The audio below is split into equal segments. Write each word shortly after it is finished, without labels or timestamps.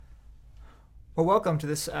Well, welcome to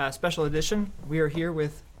this special edition. We are here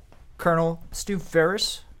with Colonel Stu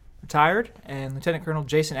Farris, retired, and Lieutenant Colonel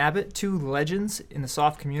Jason Abbott, two legends in the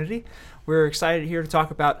SOF community. We're excited here to talk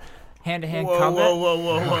about hand-to-hand combat.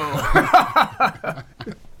 Whoa.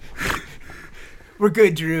 We're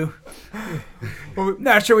good, Drew. Well,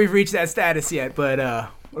 not sure we've reached that status yet, but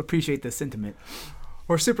appreciate the sentiment.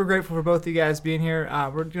 We're super grateful for both of you guys being here.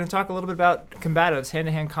 We're going to talk a little bit about combatives,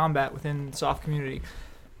 hand-to-hand combat within the SOF community.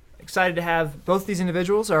 Excited to have both these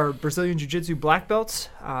individuals, are Brazilian Jiu-Jitsu black belts,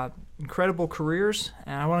 incredible careers,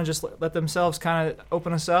 and I want to just let themselves kind of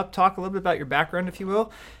open us up, talk a little bit about your background, if you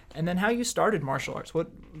will, and then how you started martial arts.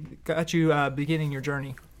 What got you beginning your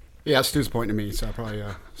journey? Yeah, Stu's pointing to me, so I'll probably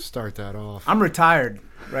start that off. I'm retired,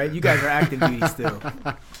 right? You guys are active duty still.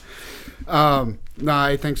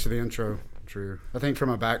 Thanks for the intro, Drew. I think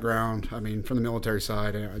from a background, from the military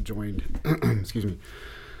side, I joined,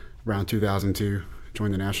 around 2002.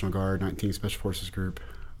 Joined the National Guard, 19th Special Forces Group.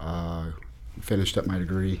 Finished up my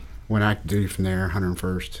degree. Went active duty from there,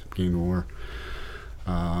 101st, beginning of the war.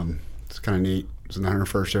 It's kind of neat. I was in the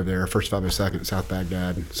 101st over there, 1st 502nd, South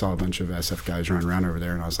Baghdad. Saw a bunch of SF guys running around over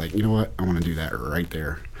there, and I was like, you know what? I want to do that right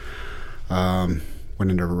there. Went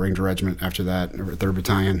into a Ranger Regiment after that, over at 3rd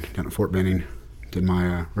Battalion, down at Fort Benning. Did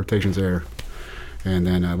my rotations there. And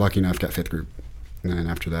then, lucky enough, got 5th Group. And then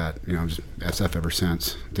after that, just SF ever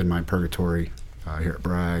since. Did my purgatory here at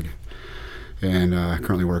Bragg, and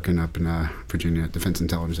currently working up in Virginia Defense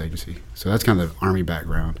Intelligence Agency. So that's kind of the Army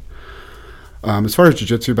background. As far as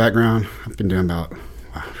Jiu-Jitsu background, I've been doing about,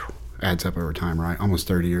 adds up over time, right? Almost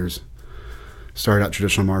 30 years. Started out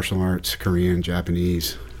traditional martial arts, Korean,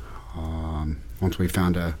 Japanese. Once we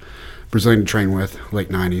found a Brazilian to train with, late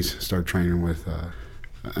 90s, started training with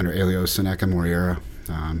under Elio Seneca Moreira.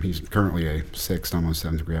 He's currently a 6th, almost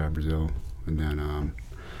 7th degree out of Brazil. And then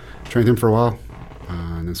trained him for a while.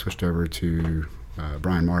 And then switched over to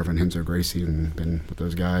Brian Marvin, Henzo Gracie, and been with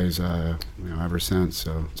those guys ever since.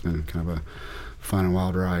 So it's been kind of a fun and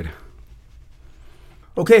wild ride.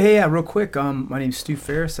 Okay, hey, real quick. My name's Stu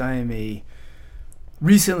Farris. I am a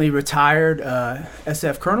recently retired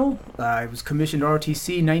SF colonel. I was commissioned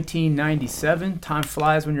ROTC 1997. Time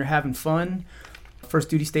flies when you're having fun. First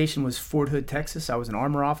duty station was Fort Hood, Texas. I was an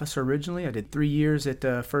armor officer originally. I did 3 years at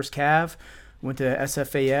 1st Cav. Went to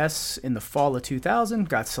SWCS in the fall of 2000,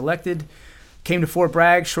 got selected, came to Fort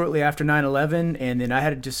Bragg shortly after 9/11, and then I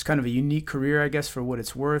had just kind of a unique career, I guess, for what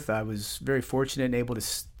it's worth. I was very fortunate and able to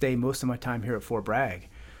stay most of my time here at Fort Bragg,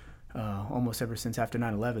 almost ever since after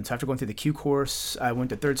 9/11. So after going through the Q course, I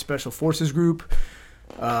went to 3rd Special Forces Group,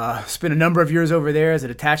 spent a number of years over there as a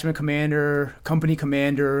detachment commander, company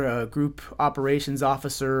commander, group operations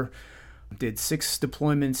officer. Did 6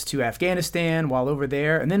 deployments to Afghanistan while over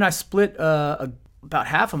there. And then I split about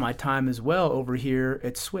half of my time as well over here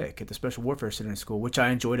at SWCS, at the Special Warfare Center School, which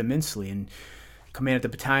I enjoyed immensely. And commanded at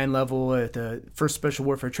the battalion level at the 1st Special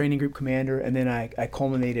Warfare Training Group commander. And then I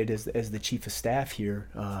culminated as the chief of staff here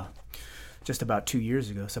just about 2 years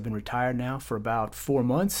ago. So I've been retired now for about 4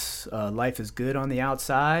 months. Life is good on the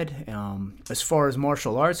outside. As far as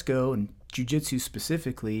martial arts go, and Jiu-Jitsu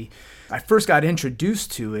specifically, I first got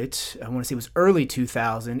introduced to it, I want to say it was early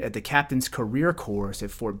 2000, at the Captain's Career Course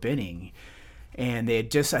at Fort Benning. And they had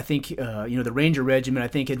just, I think, the Ranger Regiment, I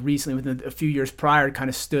think, had recently, within a few years prior, kind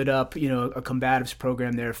of stood up, a combatives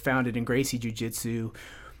program there, founded in Gracie Jiu-Jitsu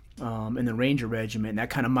in the Ranger Regiment, and that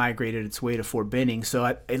kind of migrated its way to Fort Benning. So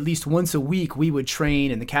at least once a week, we would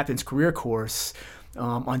train in the Captain's Career Course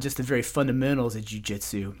on just the very fundamentals of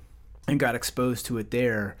Jiu-Jitsu, and got exposed to it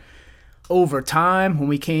there. Over time,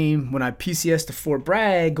 when I PCS'd to Fort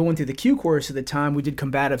Bragg, going through the Q course at the time, we did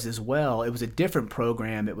combatives as well. It was a different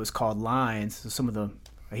program. It was called Lines. So some of the,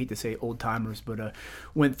 I hate to say old timers, but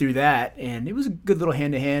went through that, and it was a good little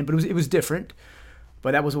hand-to-hand, but it was different.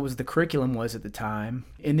 But that was what the curriculum was at the time.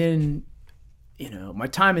 And then, my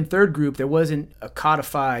time in 3rd Group, there wasn't a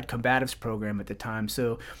codified combatives program at the time.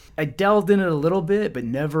 So I delved in it a little bit, but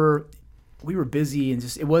never. We were busy and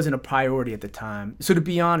it wasn't a priority at the time. So to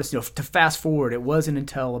be honest, to fast forward, it wasn't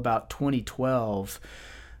until about 2012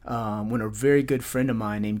 when a very good friend of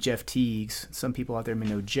mine named Jeff Teagues, some people out there may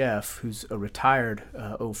know Jeff, who's a retired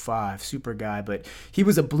 05 super guy, but he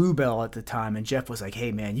was a blue belt at the time, and Jeff was like,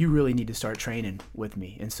 hey man, you really need to start training with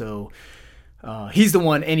me. And so he's the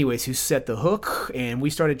one anyways who set the hook, and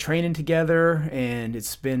we started training together, and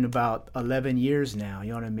it's been about 11 years now, you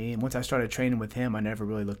know what I mean? Once I started training with him, I never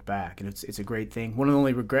really looked back, and it's a great thing. One of the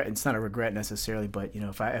only regret, it's not a regret necessarily, but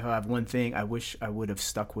if I have one thing, I wish I would have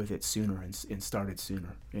stuck with it sooner and started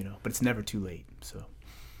sooner, but it's never too late. So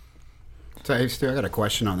So, hey, Stu, I got a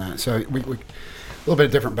question on that. So, we a little bit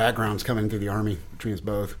of different backgrounds coming through the Army between us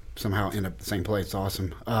both. Somehow end up at the same place.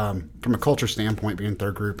 Awesome. From a culture standpoint, being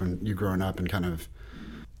third group and you growing up and kind of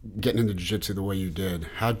getting into jiu-jitsu the way you did,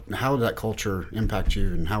 how did that culture impact you,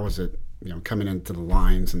 and how was it, coming into the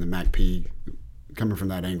lines and the MACP, coming from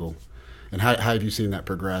that angle, and how have you seen that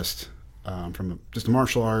progressed from just a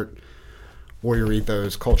martial art, warrior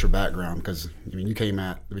ethos, culture background? Because you came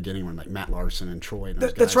at the beginning when like Matt Larson and Troy and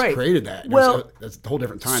those that's guys right. created that. Well, that's a whole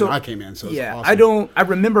different time so, when I came in. So yeah, awesome. I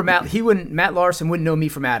remember Matt Larson wouldn't know me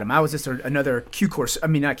from Adam. I was just another Q course. I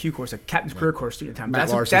mean, not Q course, a captain's career course student at the time. Matt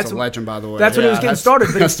Larson's a legend, by the way. That's when it was getting started.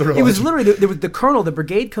 But it was literally the colonel, the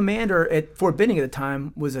brigade commander at Fort Benning at the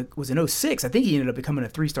time was an 06. I think he ended up becoming a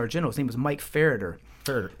 3-star general. His name was Mike Farrider.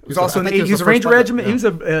 He was also he was a Ranger Regiment. Yeah. He was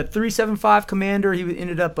a 375 commander. He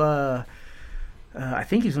ended up. I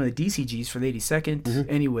think he was one of the DCGs for the 82nd. Mm-hmm.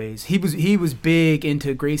 Anyways, he was big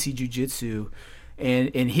into Gracie Jiu-Jitsu,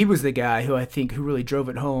 and he was the guy who really drove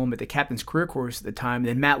it home at the captain's career course at the time. And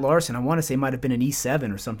then Matt Larson, I want to say, might have been an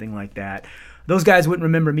E7 or something like that. Those guys wouldn't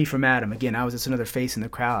remember me from Adam. Again, I was just another face in the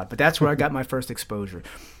crowd. But that's where I got my first exposure.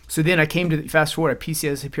 So then I came to fast forward at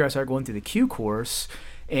PCS. Here I started going through the Q course.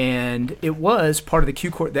 And it was part of the Q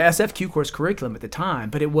course, the SF Q course curriculum at the time.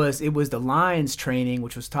 But it was the lines training,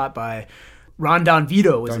 which was taught by Ron Don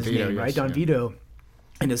Vito was his name, right? Don Vito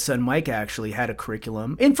and his son Mike actually had a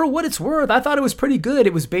curriculum. And for what it's worth, I thought it was pretty good.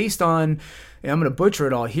 It was based on, I'm going to butcher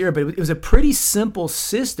it all here, but it was a pretty simple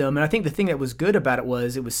system. And I think the thing that was good about it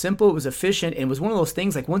was simple, it was efficient, and it was one of those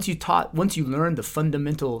things like once you learned the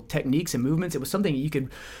fundamental techniques and movements, it was something you could.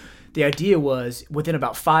 The idea was within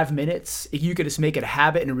about 5 minutes, if you could just make it a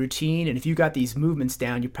habit and a routine, and if you got these movements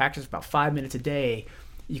down, you practice about 5 minutes a day,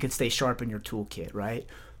 you could stay sharp in your toolkit, right?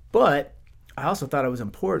 But I also thought it was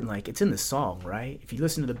important, like it's in the song, right? If you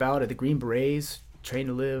listen to the ballad of the Green Berets, trained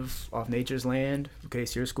to live off nature's land, okay,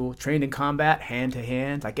 Sears School, trained in combat, hand to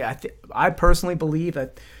hand. Like I personally believe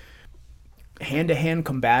that hand to hand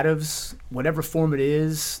combatives, whatever form it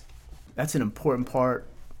is, that's an important part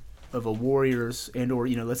of a warrior's or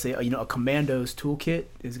let's say a commando's toolkit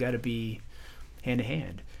has got to be hand to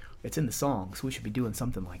hand. It's in the song, so we should be doing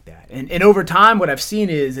something like that. And over time, what I've seen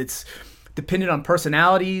is it's dependent on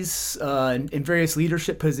personalities in various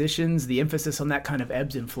leadership positions. The emphasis on that kind of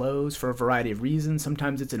ebbs and flows for a variety of reasons.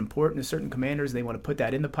 Sometimes it's important to certain commanders. They want to put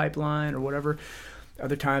that in the pipeline or whatever.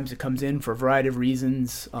 Other times it comes in for a variety of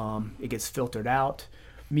reasons. It gets filtered out.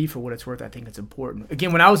 Me, for what it's worth, I think it's important.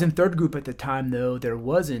 Again, when I was in third group at the time, though, there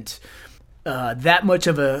wasn't that much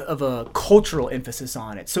of a cultural emphasis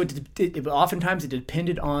on it. So it oftentimes it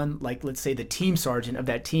depended on, like, let's say the team sergeant of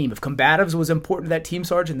that team. If combatives was important to that team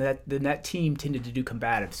sergeant, then that team tended to do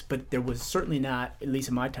combatives. But there was certainly not, at least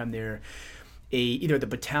in my time there, either the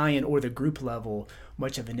battalion or the group level,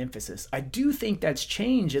 much of an emphasis. I do think that's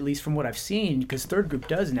changed, at least from what I've seen, because third group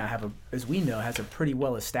does now have as we know, has a pretty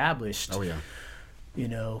well established. Oh yeah.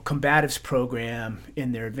 Combatives program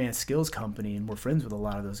in their advanced skills company, and we're friends with a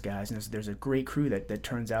lot of those guys. And there's a great crew that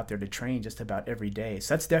turns out there to train just about every day.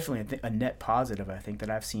 So that's definitely a net positive, I think, that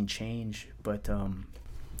I've seen change. But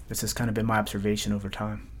this has kind of been my observation over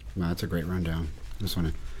time. No, that's a great rundown. I just want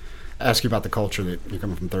to ask you about the culture that you're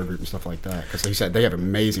coming from third group and stuff like that, because like you said, they have an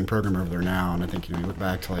amazing program over there now. And I think you look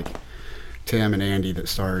back to like Tim and Andy that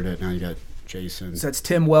started it. Now you got Jason. So that's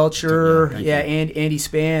Tim Welcher, and Andy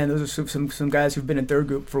Spann. Those are some guys who've been in third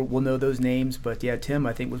group will know those names. But yeah, Tim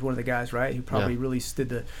I think was one of the guys, right, who probably really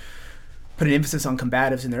put an emphasis on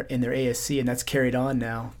combatives in their ASC, and that's carried on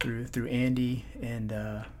now through Andy and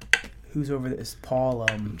who's over there is Paul.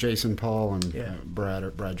 Jason, Paul, and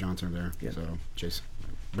Brad Johnson are there. Yeah. So Jason,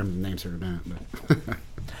 remember the names here today. But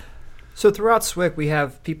So throughout SWCS, we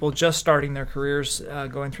have people just starting their careers,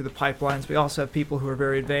 going through the pipelines. We also have people who are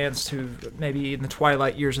very advanced, who maybe in the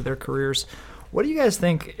twilight years of their careers. What do you guys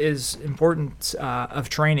think is important of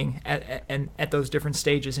training at those different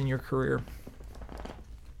stages in your career?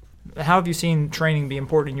 How have you seen training be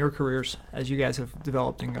important in your careers as you guys have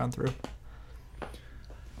developed and gone through?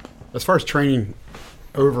 As far as training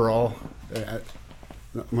overall,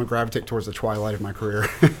 I'm going to gravitate towards the twilight of my career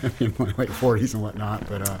in my late 40s and whatnot.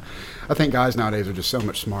 But I think guys nowadays are just so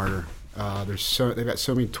much smarter. They've got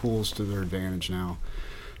so many tools to their advantage now,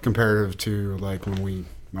 comparative to like when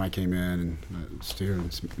I came in and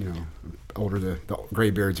students, older the gray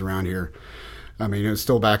beards around here. I mean, it was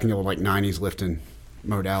still back in the old like 90s lifting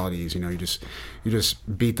modalities. You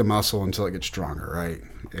just beat the muscle until it gets stronger, right?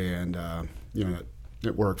 And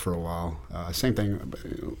it worked for a while. Same thing,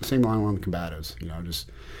 same line on the combatives.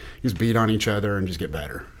 Just beat on each other and just get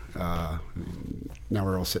better. Now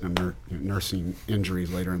we're all sitting nursing injuries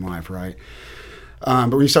later in life, right?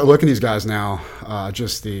 But when you start looking at these guys now,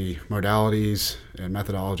 just the modalities and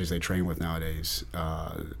methodologies they train with nowadays,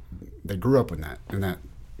 they grew up in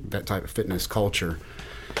that type of fitness culture.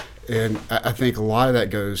 And I think a lot of that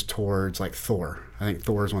goes towards like Thor. I think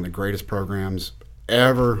Thor is one of the greatest programs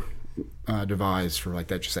ever devised for like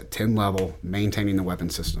that, just that 10 level, maintaining the weapon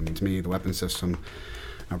system. And to me, the weapon system,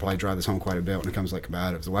 I'll probably drive this home quite a bit when it comes to like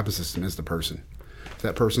combatives, the weapon system is the person. If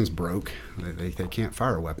that person's broke, they can't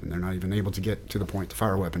fire a weapon. They're not even able to get to the point to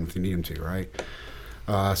fire a weapon if they need them to, right?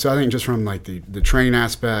 So I think just from like the training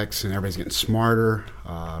aspects, and everybody's getting smarter,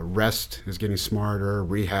 rest is getting smarter,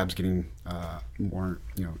 rehab's getting more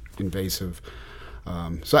invasive.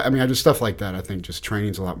 So I mean, just stuff like that. I think just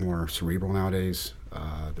training's a lot more cerebral nowadays.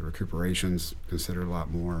 The recuperation's considered a lot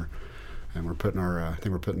more, and we're putting our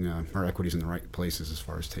our equities in the right places as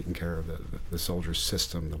far as taking care of the soldier's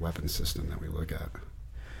system, the weapon system that we look at.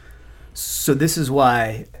 So this is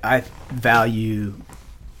why I value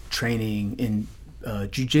training in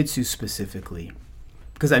Jiu-Jitsu specifically,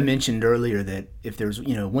 because I mentioned earlier that if there's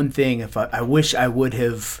one thing, if I wish I would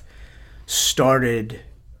have started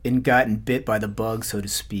and gotten bit by the bug, so to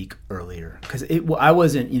speak, earlier, because I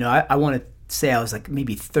wasn't, I want to say I was like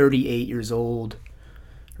maybe 38 years old.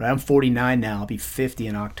 Right, I'm 49 now. I'll be 50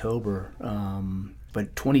 in October.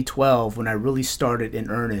 But 2012, when I really started in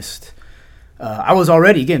earnest, I was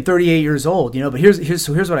already, again, 38 years old. But here's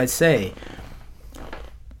what I'd say.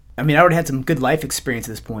 I mean, I already had some good life experience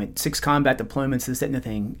at this point. 6 combat deployments, this, that, and the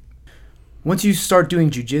thing. Once you start doing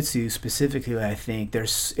jiu-jitsu specifically, I think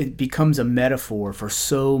it becomes a metaphor for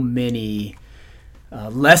so many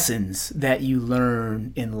lessons that you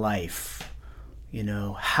learn in life.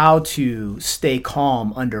 How to stay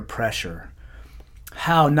calm under pressure,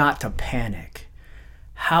 how not to panic,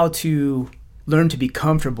 how to learn to be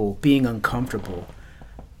comfortable being uncomfortable,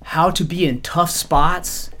 how to be in tough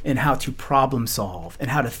spots, and how to problem solve, and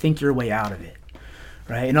how to think your way out of it,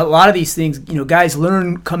 right? And a lot of these things, guys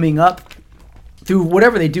learn coming up through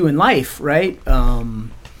whatever they do in life, right?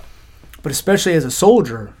 But especially as a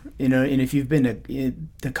soldier, and if you've been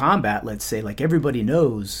to combat, let's say, like everybody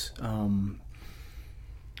knows,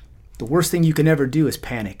 the worst thing you can ever do is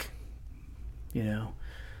panic,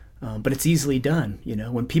 but it's easily done.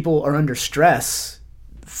 When people are under stress,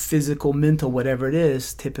 physical, mental, whatever it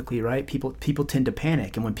is, typically, right? People tend to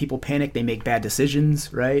panic, and when people panic, they make bad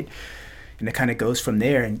decisions, right? And it kind of goes from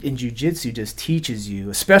there. And jiu-jitsu just teaches you,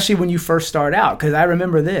 especially when you first start out. Because I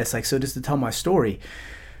remember this, so just to tell my story.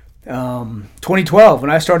 2012,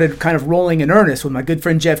 when I started kind of rolling in earnest with my good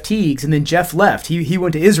friend Jeff Teagues, and then Jeff left. He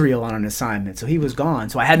went to Israel on an assignment, so he was gone.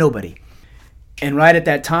 So I had nobody. And right at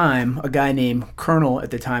that time, a guy named Colonel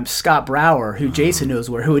at the time, Scott Brower, who Jason knows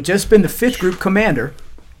who had just been the 5th Group commander,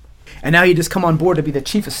 and now he just come on board to be the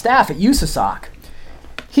chief of staff at USASOC.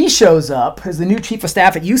 He shows up as the new chief of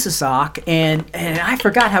staff at USASOC, and I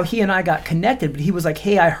forgot how he and I got connected, but he was like,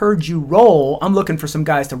 hey, I heard you roll. I'm looking for some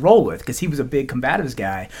guys to roll with, because he was a big combatives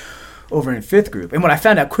guy over in 5th Group. And what I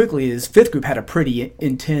found out quickly is 5th Group had a pretty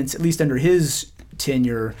intense, at least under his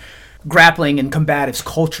tenure, grappling and combatives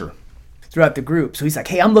culture throughout the group. So he's like,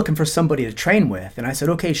 hey, I'm looking for somebody to train with. And I said,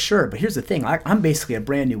 okay, sure. But here's the thing. I'm basically a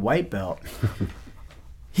brand new white belt.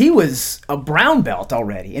 He was a brown belt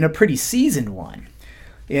already, and a pretty seasoned one.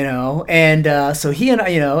 And so he and I,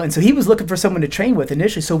 and so he was looking for someone to train with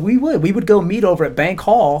initially. So we would go meet over at Bank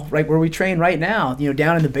Hall, right where we train right now,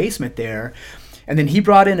 down in the basement there. And then he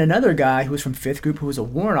brought in another guy who was from 5th Group, who was a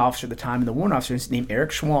warrant officer at the time, and the warrant officer is named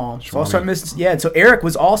Eric Schwalm. So Eric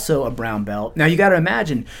was also a brown belt. Now you got to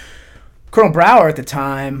imagine, Colonel Brower at the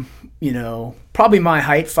time, probably my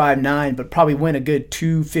height, 5'9", but probably went a good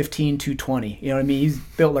 215, 220. You know what I mean? He's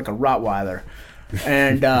built like a Rottweiler.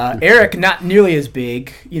 And Eric, not nearly as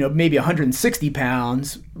big, maybe 160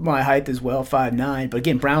 pounds, my height as well, 5'9", but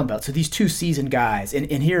again, brown belt. So these two seasoned guys.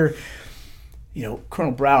 And here,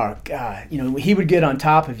 Colonel Brower, God, he would get on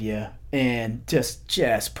top of you and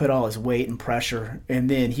just put all his weight and pressure, and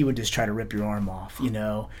then he would just try to rip your arm off,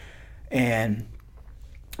 And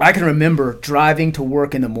I can remember driving to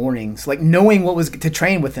work in the mornings, like knowing what was to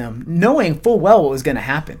train with him, knowing full well what was going to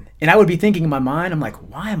happen. And I would be thinking in my mind, I'm like,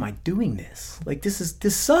 why am I doing this? Like, this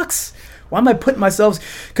sucks. Why am I putting myself?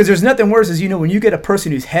 Because there's nothing worse as when you get a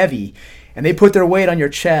person who's heavy and they put their weight on your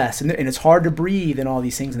chest and it's hard to breathe and all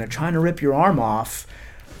these things, and they're trying to rip your arm off.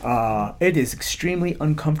 It is extremely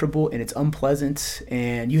uncomfortable and it's unpleasant,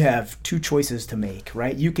 and you have two choices to make,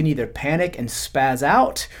 right? You can either panic and spaz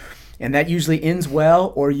out, and that usually ends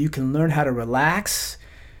well, or you can learn how to relax,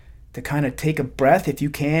 to kind of take a breath if you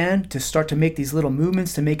can, to start to make these little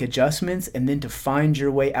movements, to make adjustments, and then to find your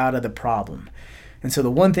way out of the problem. And so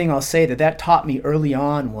the one thing I'll say that taught me early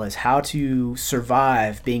on was how to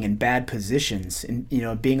survive being in bad positions and,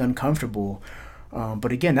 being uncomfortable.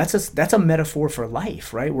 But again, that's a metaphor for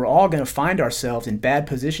life, right? We're all going to find ourselves in bad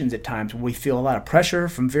positions at times where we feel a lot of pressure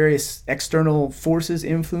from various external forces,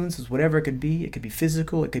 influences, whatever it could be. It could be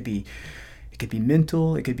physical, it could be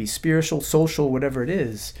mental, it could be spiritual, social, whatever it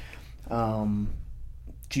is.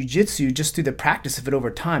 Jiu-Jitsu, just through the practice of it over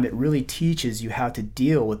time, it really teaches you how to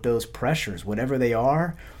deal with those pressures, whatever they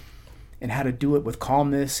are, and how to do it with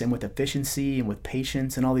calmness and with efficiency and with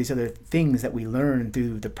patience and all these other things that we learn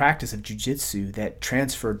through the practice of Jiu-Jitsu that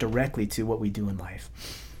transfer directly to what we do in life.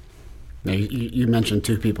 Now, you mentioned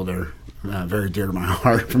two people that are very dear to my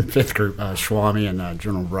heart from 5th Group, Swami and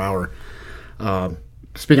General Brower.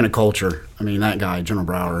 Speaking of culture, I mean, that guy, General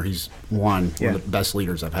Brower, he's one of the best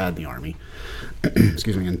leaders I've had in the Army.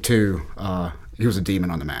 Excuse me. And two, he was a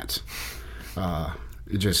demon on the mats.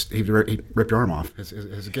 He ripped your arm off.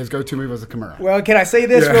 His go-to move was the Kimura. Well, can I say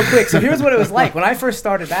this real quick? So here's what it was like. When I first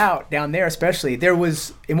started out down there especially, there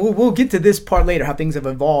was, and we'll get to this part later, how things have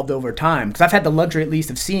evolved over time. Because I've had the luxury at least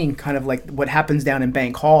of seeing kind of like what happens down in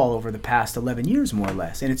Bank Hall over the past 11 years more or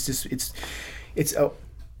less. And it's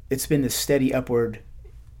been this steady upward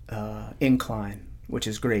incline, which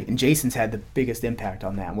is great. And Jason's had the biggest impact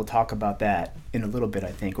on that. And we'll talk about that in a little bit,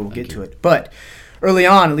 I think, or we'll get to it. But early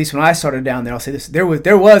on, at least when I started down there, I'll say this, there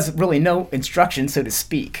was really no instruction, so to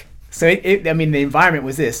speak. So, the environment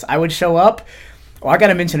was this. I would show up. Oh, I got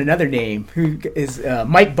to mention another name, who is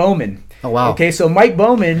Mike Bowman. Oh, wow. Okay, so Mike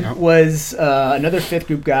Bowman was another 5th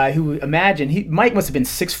Group guy who, Mike must have been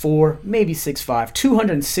 6'4", maybe 6'5",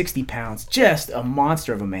 260 pounds, just a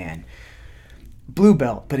monster of a man. Blue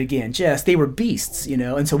belt, but again, they were beasts,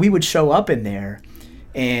 and so we would show up in there,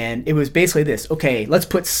 and it was basically this, okay, let's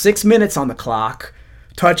put 6 minutes on the clock,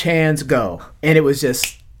 touch hands, go. And it was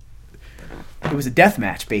a death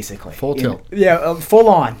match, basically. Full tilt. Yeah, full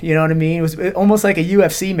on, you know what I mean? It was almost like a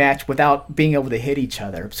UFC match without being able to hit each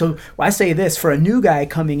other. So I say this, for a new guy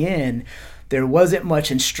coming in, there wasn't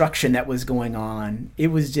much instruction that was going on. It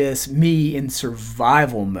was just me in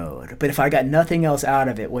survival mode. But if I got nothing else out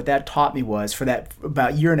of it, what that taught me was, for that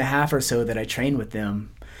about year and a half or so that I trained with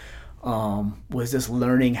them, was just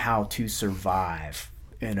learning how to survive,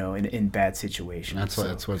 in bad situations.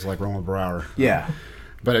 That's what it's like rolling with Brower. Yeah.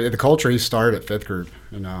 But the culture, he started at 5th Group.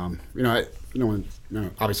 And,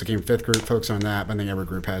 obviously came 5th Group, focus on that. But I think every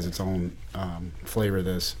group has its own flavor of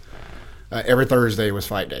this. Every Thursday was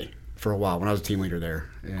fight day for a while when I was a team leader there.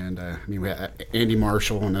 And, we had Andy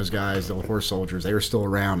Marshall and those guys, the old horse soldiers, they were still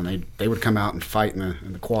around. And they would come out and fight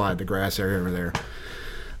in the quad, the grass area over there.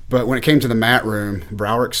 But when it came to the mat room,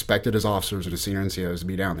 Brower expected his officers and his senior NCOs to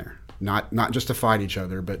be down there. Not just to fight each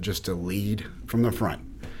other, but just to lead from the front.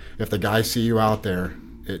 If the guys see you out there,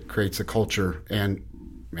 it creates a culture. And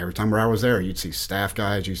every time Brower was there, you'd see staff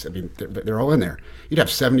guys. They're all in there. You'd have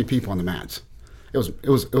 70 people on the mats. It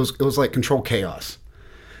was like controlled chaos,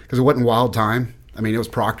 because it wasn't wild time. It was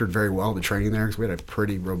proctored very well, the training there, because we had a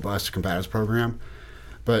pretty robust combatives program.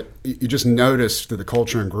 But you just noticed through the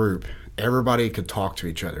culture and group, everybody could talk to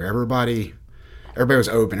each other. Everybody was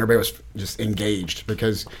open. Everybody was just engaged,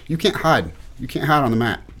 because you can't hide. You can't hide on the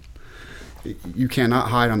mat. You cannot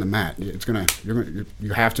hide on the mat.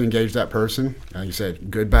 You have to engage that person. You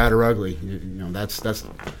said good, bad, or ugly. That's how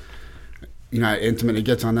intimate it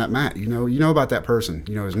gets on that mat. You know about that person.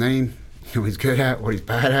 You know his name. You know what he's good at, what he's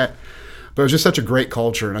bad at. But it was just such a great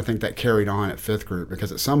culture, and I think that carried on at 5th Group,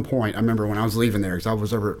 because at some point, I remember when I was leaving there, because I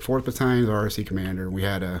was over at 4th Battalion, the RSC commander, and we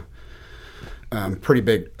had a pretty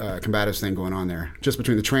big combatives thing going on there. Just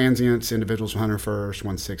between the transients, individuals from 101st,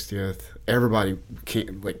 160th, everybody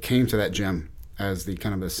came to that gym as the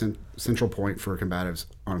kind of the central point for combatives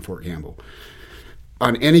on Fort Campbell.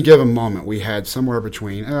 On any given moment, we had somewhere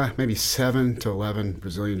between maybe 7 to 11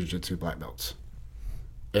 Brazilian Jiu-Jitsu black belts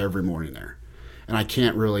every morning there. And I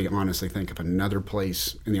can't really honestly think of another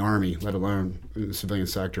place in the Army, let alone in the civilian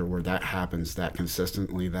sector, where that happens that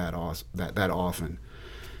consistently, that often.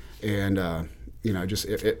 And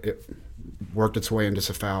it worked its way into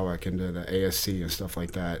SFAWC, into the ASC and stuff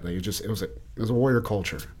like that. It was a warrior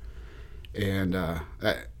culture. And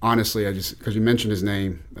honestly, because you mentioned his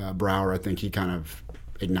name, Brower, I think he kind of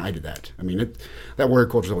ignited that. That warrior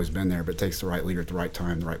culture's always been there, but it takes the right leader at the right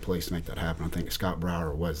time, the right place to make that happen. I think Scott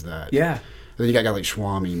Brower was that. Yeah. Then you got a guy like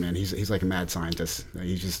Swami, man. He's like a mad scientist.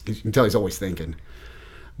 You can tell he's always thinking.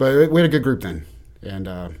 But we had a good group then. And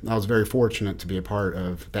I was very fortunate to be a part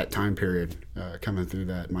of that time period, coming through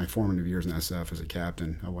my formative years in SF as a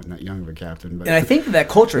captain. I wasn't that young of a captain, but and I think that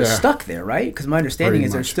culture is stuck there, right? Because my understanding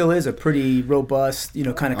is there still is a pretty robust,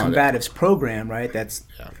 kind of combatives program, right? That's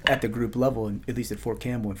at the group level, at least at Fort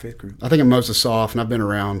Campbell in 5th Group. I think in most of SOF, and I've been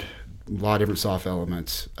around a lot of different SOF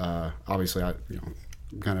elements. Obviously, I'm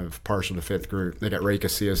kind of partial to 5th Group. They got Ray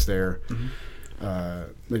Casillas there. Mm-hmm.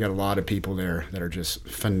 They got a lot of people there that are just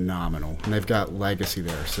phenomenal, and they've got legacy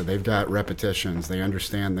there. So they've got repetitions. They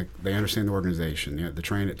understand the organization, the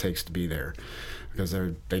training it takes to be there, because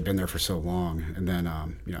they've been there for so long. And then I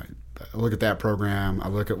look at that program. I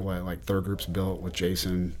look at what like 3rd Group's built with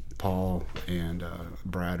Jason, Paul, and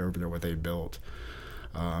Brad over there. What they built.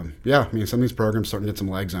 Some of these programs starting to get some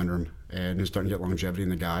legs under them, and they're starting to get longevity in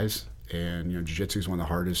the guys. And Jiu-Jitsu is one of the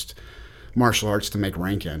hardest martial arts to make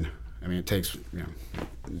rank in. I mean, it takes,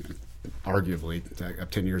 arguably, up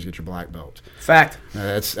 10 years to get your black belt. Fact.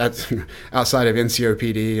 That's outside of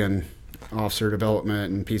NCOPD and officer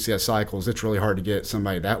development and PCS cycles. It's really hard to get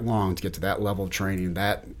somebody that long to get to that level of training,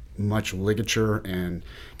 that much ligature and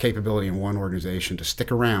capability in one organization to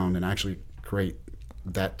stick around and actually create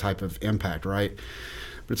that type of impact, right?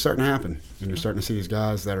 But it's starting to happen, and you're starting to see these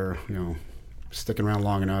guys that are, sticking around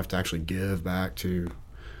long enough to actually give back to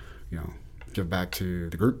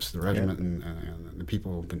the groups, the regiment, and the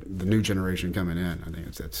people, the new generation coming in. I think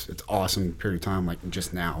it's awesome period of time, like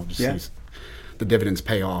just now. See the dividends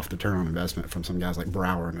pay off, the return on investment from some guys like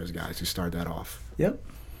Brower and those guys who started that off. Yep.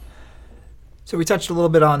 So we touched a little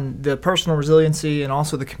bit on the personal resiliency and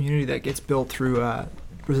also the community that gets built through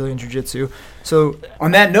Brazilian Jiu-Jitsu. So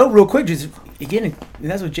on that note, real quick, just again,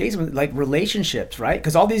 that's what Jason was like, relationships, right?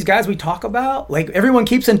 Because all these guys we talk about, like everyone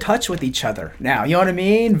keeps in touch with each other now. You know what I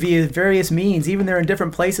mean? Via various means. Even they're in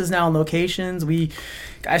different places now and locations.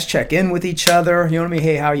 Guys check in with each other. You know what I mean?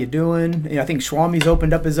 Hey, how you doing? I think Swami's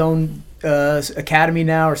opened up his own academy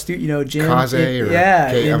now, or gym.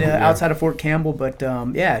 Outside of Fort Campbell. But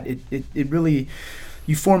it really.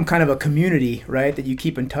 You form kind of a community, right, that you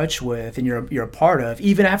keep in touch with and you're a part of,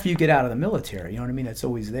 even after you get out of the military. You know what I mean? That's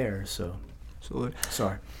always there. So, absolutely.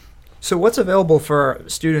 Sorry. So, what's available for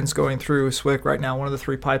students going through SWCS right now? One of the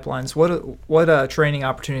 3 pipelines. What training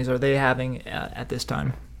opportunities are they having at this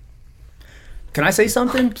time? Can I say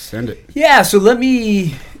something? Send it. Yeah. So let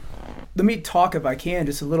me talk, if I can,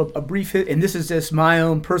 just a brief hit, and this is just my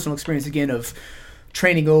own personal experience again of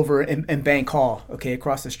training over in Bank Hall,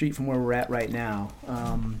 across the street from where we're at right now.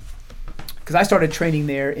 Because I started training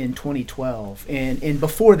there in 2012. And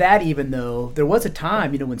before that, even though, there was a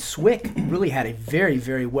time, when SWCS really had a very,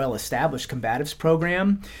 very well-established combatives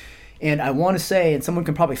program. And I want to say, and someone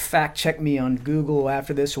can probably fact-check me on Google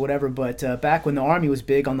after this or whatever, but back when the Army was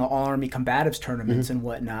big on the All-Army combatives tournaments and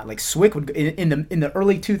whatnot, like SWCS would, in the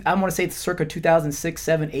early, I want to say it's circa 2006,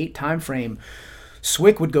 7, 8 time frame,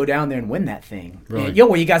 SWCS would go down there and win that thing. Really? And,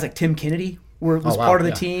 where you guys like Tim Kennedy was part of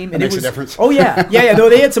the team. That makes a difference. Oh, yeah. Though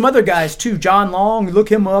they had some other guys, too. John Long, look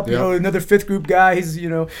him up, another 5th Group guy. He's,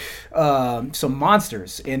 some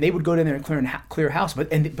monsters. And they would go down there and clear house.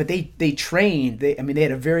 But they trained. They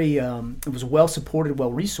had a very, it was well-supported,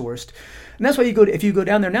 well-resourced. And that's why if you go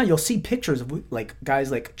down there now, you'll see pictures of like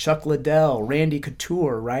guys like Chuck Liddell, Randy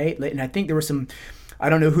Couture, right? And I think there were some... I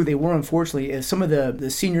don't know who they were, unfortunately. Some of the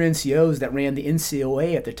senior NCOs that ran the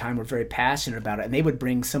NCOA at the time were very passionate about it, and they would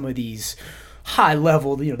bring some of these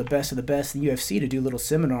high-level, the best of the best in UFC to do little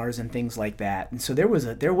seminars and things like that. And so there was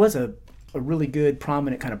a really good,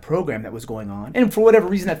 prominent kind of program that was going on, and for whatever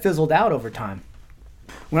reason, that fizzled out over time.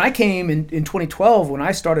 When I came in 2012, when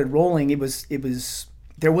I started rolling,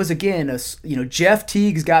 there was again Jeff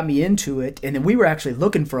Teagues got me into it, and then we were actually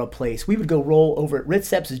looking for a place. We would go roll over at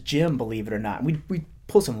Ritzep's gym, believe it or not. We'd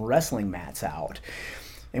pull some wrestling mats out,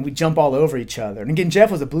 and we'd jump all over each other. And again,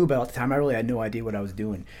 Jeff was a blue belt at the time. I really had no idea what I was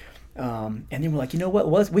doing. And then we're like,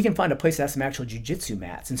 we can find a place that has some actual jiu-jitsu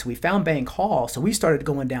mats. And so we found Bank Hall, so we started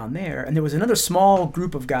going down there. And there was another small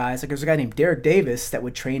group of guys. Like there was a guy named Derek Davis that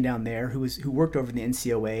would train down there who worked over in the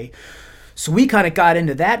NCOA. So we kind of got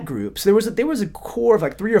into that group. So there was a core of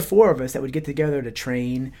like 3 or 4 of us that would get together to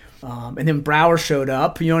train. And then Brower showed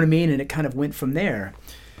up, you know what I mean? And it kind of went from there.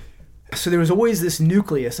 So there was always this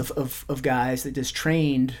nucleus of guys that just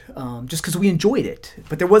trained just because we enjoyed it.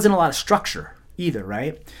 But there wasn't a lot of structure either,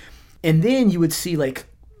 right? And then you would see like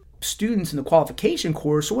students in the qualification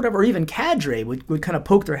course or whatever, or even cadre would kind of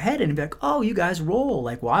poke their head in and be like, oh, you guys roll.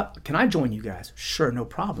 Like, well, can I join you guys? Sure, no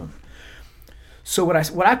problem. So what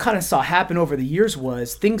I kind of saw happen over the years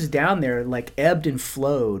was things down there like ebbed and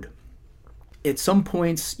flowed. At some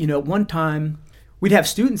points, one time we'd have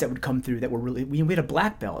students that would come through that were really. We had a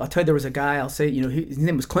black belt. I'll tell you, there was a guy. I'll say, his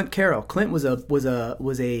name was Clint Carroll. Clint was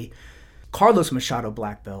a Carlos Machado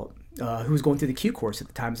black belt who was going through the Q course at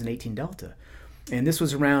the time as an 18 Delta. And this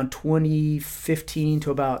was around 2015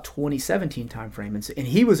 to about 2017 timeframe, and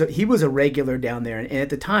he was a regular down there. And at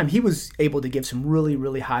the time, he was able to give some really,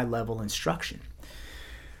 really high level instruction.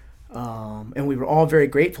 And we were all very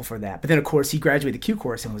grateful for that. But then, of course, he graduated the Q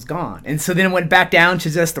course and was gone. And so then it went back down to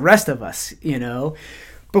just the rest of us,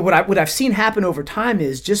 But what I've seen happen over time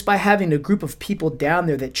is just by having a group of people down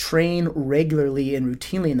there that train regularly and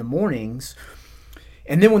routinely in the mornings.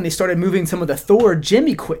 And then when they started moving some of the Thor gym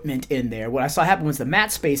equipment in there, what I saw happen was the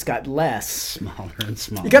mat space got less. Smaller and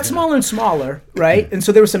smaller. It got smaller and smaller, right? And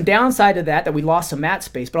so there was some downside to that we lost some mat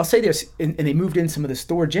space. But I'll say this, and they moved in some of the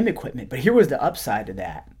Thor gym equipment. But here was the upside to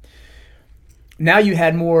that. Now you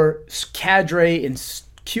had more cadre and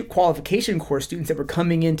cute qualification course students that were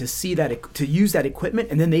coming in to see that, to use that equipment,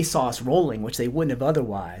 and then they saw us rolling, which they wouldn't have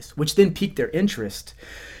otherwise, which then piqued their interest.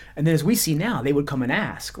 And then as we see now, they would come and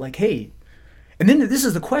ask, like, hey, and then this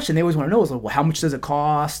is the question they always want to know is, like, well, how much does it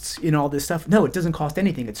cost? All this stuff. No, it doesn't cost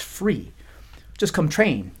anything. It's free. Just come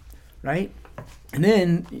train, right? And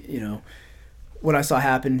then, what I saw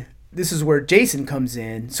happen, this is where Jason comes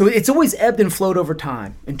in. So it's always ebbed and flowed over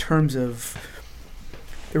time in terms of,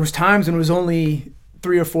 there was times when it was only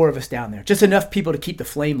 3 or 4 of us down there, just enough people to keep the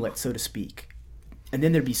flame lit, so to speak. And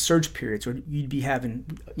then there'd be surge periods where you'd be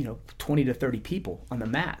having, 20 to 30 people on the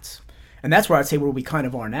mats. And that's where I'd say where we kind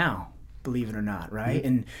of are now, believe it or not, right? Mm-hmm.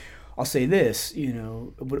 And I'll say this,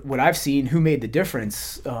 what I've seen, who made the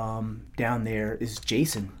difference down there is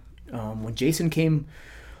Jason. When Jason came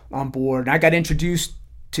on board, and I got introduced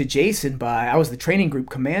to Jason I was the training group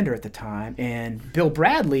commander at the time, and Bill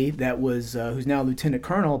Bradley, that was who's now Lieutenant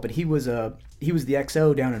Colonel, but he was the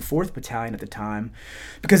XO down in 4th Battalion at the time.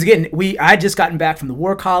 Because again, I had just gotten back from the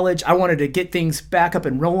War College. I wanted to get things back up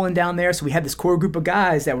and rolling down there, so we had this core group of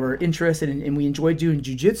guys that were interested in, and we enjoyed doing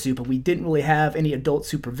jiu-jitsu, but we didn't really have any adult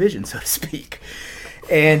supervision, so to speak,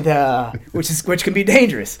 and which can be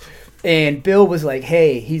dangerous. And Bill was like,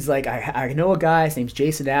 hey, he's like, I know a guy, his name's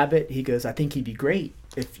Jason Abbott. He goes, I think he'd be great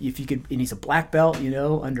if you could, and he's a black belt,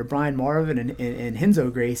 under Brian Marvin and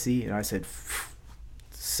Henzo Gracie. And I said,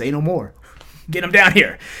 say no more. Get him down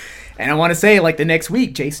here. And I want to say, like, the next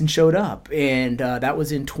week, Jason showed up, and that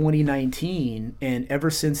was in 2019. And ever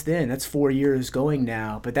since then, that's 4 years going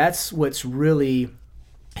now. But that's what's really,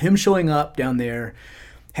 him showing up down there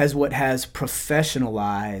has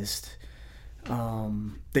professionalized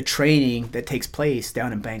the training that takes place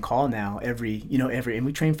down in Bank Hall now and we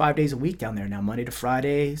train 5 days a week down there now, Monday to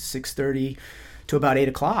Friday, 6:30 to about 8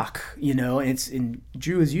 o'clock, and it's in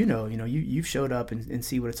Drew, as you've showed up and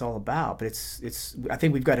see what it's all about, but it's I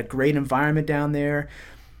think we've got a great environment down there.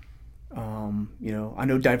 I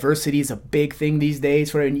know diversity is a big thing these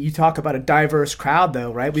days. And you talk about a diverse crowd,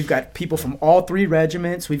 though, right? We've got people from all 3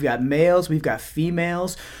 regiments. We've got males, we've got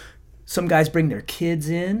females. Some guys bring their kids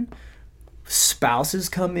in. Spouses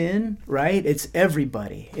come in, right? It's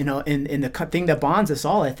everybody, and the thing that bonds us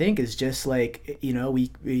all, I think, is just like,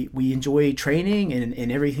 we enjoy training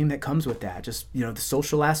and everything that comes with that. Just, the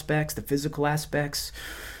social aspects, the physical aspects,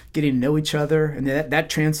 getting to know each other, and that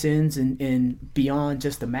transcends and beyond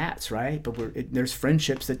just the mats, right? But there's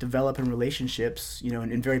friendships that develop in relationships,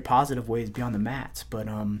 in very positive ways beyond the mats. But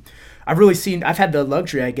I've had the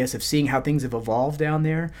luxury, I guess, of seeing how things have evolved down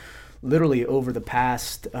there, literally over the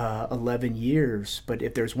past 11 years. But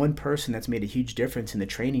if there's one person that's made a huge difference in the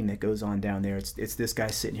training that goes on down there, it's this guy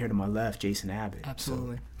sitting here to my left, Jason Abbott.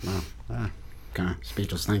 Absolutely. Wow. Kind of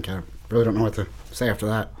speechless. I really don't know what to say after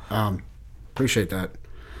that. Appreciate that.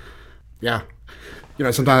 Yeah.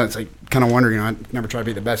 Sometimes it's like kind of wondering, I never try to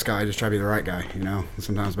be the best guy, I just try to be the right guy, And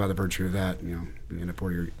sometimes by the virtue of that, you end up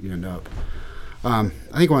where you end up. I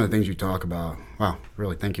think one of the things you talk about, wow,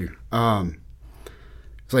 really, thank you.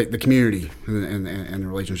 It's like the community and the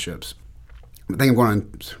relationships. I think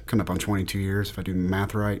I'm coming up on 22 years, if I do the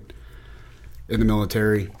math right, in the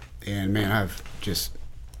military. And, man, I've just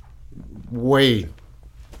way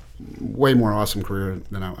more awesome career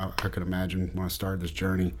than I could imagine when I started this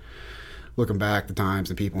journey. Looking back, the times,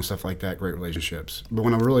 the people and stuff like that, great relationships. But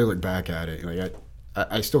when I really look back at it, like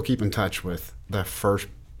I still keep in touch with the first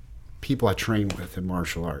people I trained with in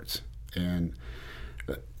martial arts. And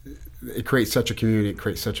it creates such a community, it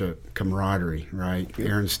creates such a camaraderie, right? Yeah.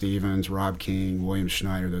 Aaron Stevens, Rob King, William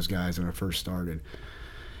Schneider, those guys when I first started.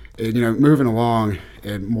 And, moving along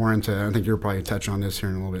and more into, I think you'll probably touch on this here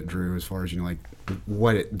in a little bit, Drew, as far as, like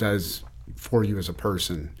what it does for you as a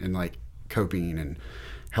person and like coping and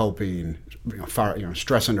helping, fire,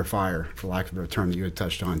 stress under fire, for lack of a better term that you had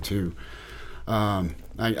touched on too. I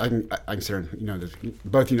can sit here and, this,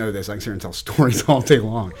 both this. I can sit here and tell stories all day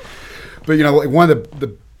long. But like one of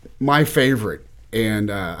my favorite,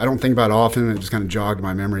 and I don't think about it often. It just kind of jogged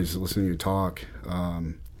my memories listening to you talk.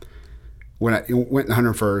 When I went in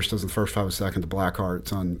 101st, it was the first 502nd, the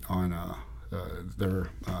Blackhearts on their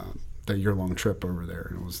year-long trip over there.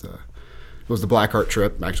 And it was the Blackheart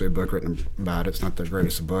trip. Actually, a book written about it. It's not the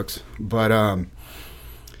greatest of books, but at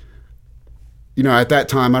that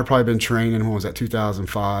time, I'd probably been training. When was that?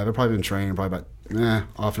 2005. I'd probably been training about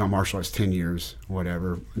off and on martial arts 10 years,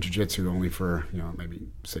 whatever. Jiu-Jitsu only for maybe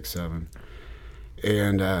 6, 7.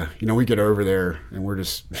 And we get over there and we're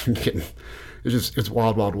just getting. It's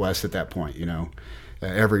wild, wild west at that point.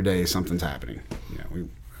 Every day something's happening.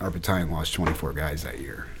 Our battalion lost 24 guys that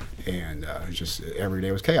year, and it's just every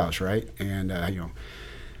day was chaos, right? And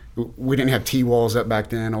we didn't have T-walls up back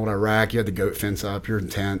then. Old Iraq, you had the goat fence up. You're in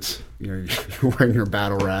tents. You're wearing your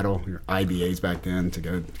battle rattle, your IBAs back then to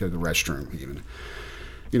go to the restroom. Even,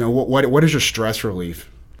 what is your stress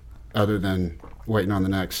relief other than waiting on the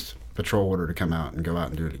next patrol order to come out and go out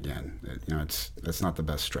and do it again? That's not the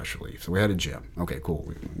best stress relief. So we had a gym. Okay, cool.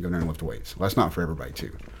 We can go there and lift weights. Well, that's not for everybody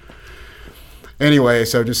too. Anyway,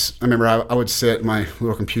 so I remember I would sit at my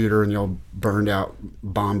little computer and the old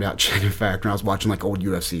bombed out chicken factory. I was watching like old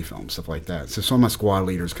UFC films, stuff like that. So some of my squad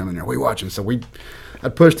leaders come in there. What are you watching? So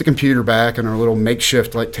I'd push the computer back on our little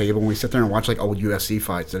makeshift like table, and we sit there and watch like old UFC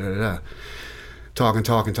fights. Talking.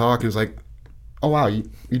 It's like, oh wow, you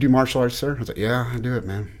do martial arts, sir? I was like, yeah, I do it,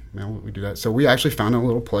 man. We do that. So we actually found a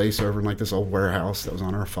little place over in like this old warehouse that was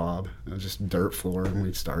on our fob. It was just dirt floor, and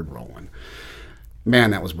we started rolling.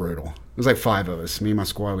 Man, that was brutal. It was like 5 of us, me and my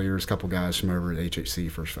squad leaders, a couple guys from over at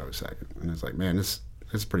HHC, first 502nd. And it's like, man, this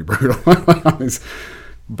is pretty brutal.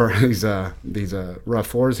 these rough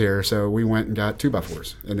floors here. So we went and got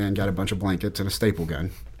 2x4s and then got a bunch of blankets and a staple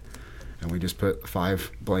gun. And we just put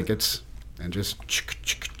 5 blankets and just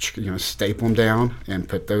staple them down and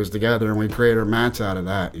put those together. And we created our mats out of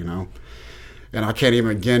that, And I can't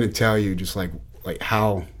even begin to tell you just like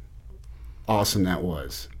how awesome that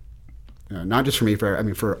was. Not just for me,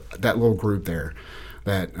 for that little group there,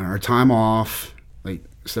 that our time off, like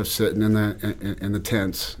stuff sitting in the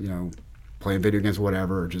tents, playing video games,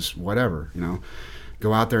 whatever, or just whatever,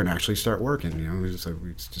 go out there and actually start working. We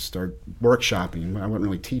just start workshopping. I wasn't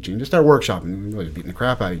really teaching, just start workshopping. We were really beating the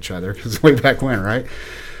crap out of each other because it's way back when, right?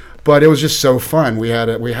 But it was just so fun. We had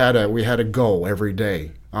a goal every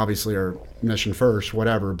day. Obviously, our mission first,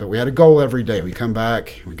 whatever. But we had a goal every day. We come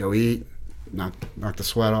back, we go eat, knock the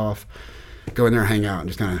sweat off. Go in there, hang out, and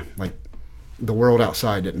just kind of like the world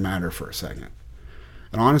outside didn't matter for a second.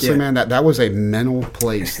 And honestly, man, that was a mental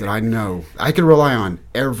place that I know I could rely on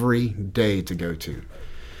every day to go to.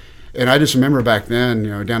 And I just remember back then,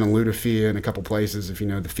 down in Ludafia and a couple places, if you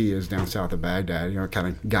know the Fias down south of Baghdad, kind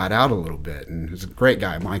of got out a little bit. And he was a great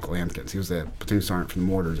guy, Michael Ampkins. He was the platoon sergeant from the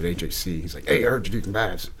mortars at HHC. He's like, hey, I heard you do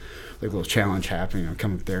combatives. Like a little challenge happening,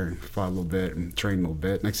 come up there and fight a little bit and train a little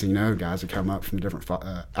bit. Next thing you know, guys would come up from the different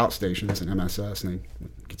outstations and MSS and they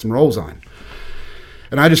get some rolls on.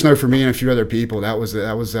 And I just know for me and a few other people, that was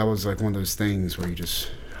like one of those things where you just,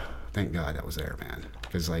 thank God that was there, man.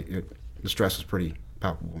 Because the stress was pretty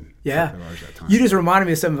palpable. Yeah. That time. You just reminded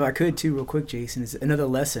me of something, if I could too, real quick, Jason. Is another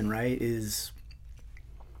lesson, right? Is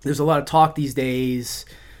there's a lot of talk these days,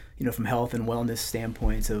 from health and wellness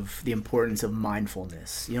standpoints of the importance of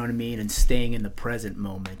mindfulness, you know what I mean? And staying in the present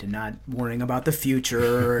moment and not worrying about the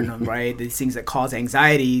future and, right? These things that cause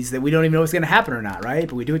anxieties that we don't even know what's going to happen or not, right?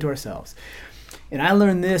 But we do it to ourselves. And I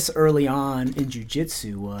learned this early on in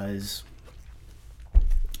jiu-jitsu was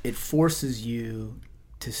it forces you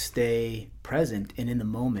to stay present and in the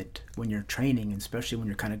moment when you're training, especially when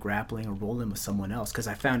you're kind of grappling or rolling with someone else. Because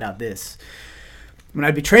I found out this. When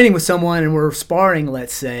I'd be training with someone and we're sparring,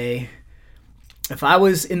 let's say, if I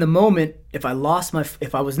was in the moment, if I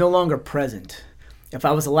was no longer present, if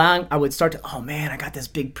I was allowing, I would start to, oh man, I got this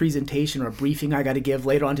big presentation or a briefing I got to give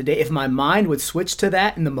later on today. If my mind would switch to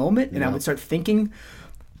that in the moment and I would start thinking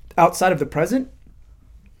outside of the present,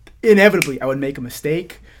 inevitably I would make a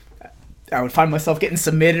mistake. I would find myself getting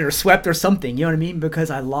submitted or swept or something, you know what I mean? Because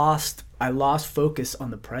I lost focus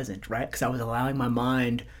on the present, right? Because I was allowing my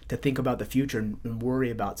mind to think about the future and worry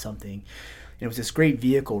about something. And it was this great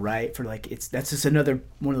vehicle, right? For that's just another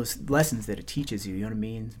one of those lessons that it teaches you, you know what I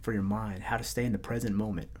mean? For your mind, how to stay in the present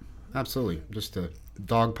moment. Absolutely. Just to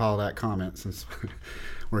dogpile that comment since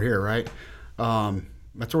we're here, right?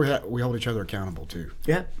 That's where we hold each other accountable too.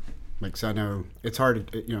 Yeah. Because I know it's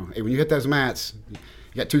hard to, when you hit those mats, you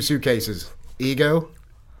got 2 suitcases. Ego,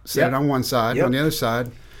 set it on one side. On the other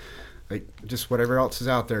side, just whatever else is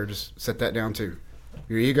out there, just set that down too.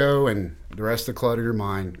 Your ego and the rest of the clutter of your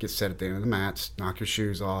mind gets set at the end of the mats. Knock your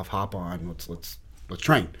shoes off, hop on. Let's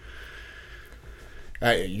train.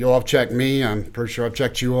 You all have checked me. I'm pretty sure I've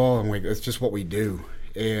checked you all, and it's just what we do.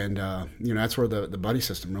 And that's where the buddy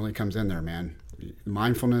system really comes in there, man.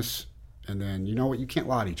 Mindfulness, and then you know what, you can't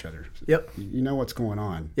lie to each other. Yep. You know what's going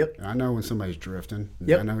on. Yep. And I know when somebody's drifting.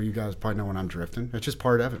 Yep. I know you guys probably know when I'm drifting. It's just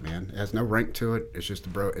part of it, man. It has no rank to it. It's just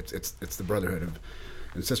it's the brotherhood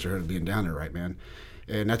and sisterhood of being down there, right, man.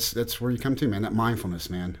 And that's where you come to, man. That mindfulness,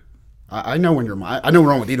 man. I know when I know we're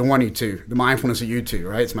wrong with either one of you two. The mindfulness of you two,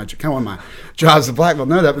 right? It's kind of one of my jobs as a black belt.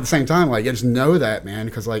 Know that, but at the same time, like, you just know that, man,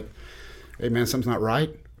 because like, hey, man, something's not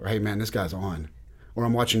right, or hey, man, this guy's on, or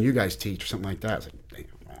I'm watching you guys teach or something like that. It's like, hey,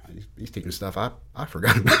 wow, he's teaching stuff I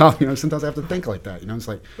forgot about. Sometimes I have to think like that. It's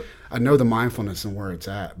like I know the mindfulness and where it's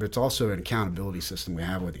at, but it's also an accountability system we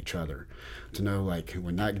have with each other to know, like,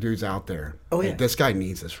 when that dude's out there, hey, this guy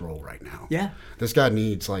needs this role right now. Yeah, this guy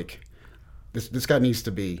needs this guy needs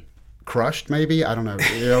to be crushed, maybe, I don't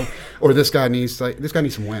know, or this guy needs some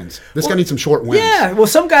wins. This guy needs some short wins. Yeah, well,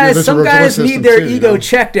 some guys need their ego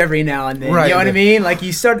checked every now and then. Right, you know what I mean? Like,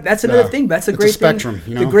 you start. That's another thing. That's a great spectrum,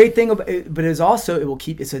 thing. The great thing about it, but it's also it will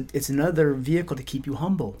keep. It's another vehicle to keep you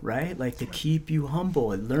humble, right? Like, to keep you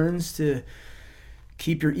humble. It learns to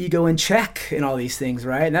keep your ego in check and all these things,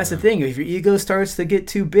 right? And that's the thing. If your ego starts to get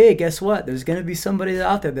too big, guess what? There's going to be somebody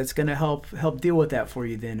out there that's going to help deal with that for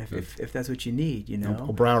you then, if that's what you need,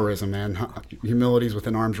 Browerism, man. Humility's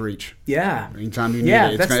within arm's reach. Yeah. Anytime you need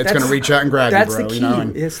it, it's going to reach out and grab you, bro. That's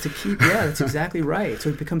the key. It's to keep. Yeah, that's exactly right. So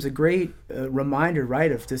it becomes a great reminder,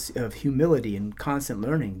 right, of humility and constant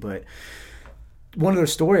learning. But one other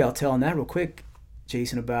story I'll tell on that real quick,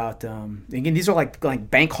 Jason, about again, these are like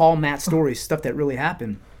bank hall mat stories, stuff that really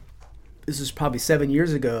happened. This was probably 7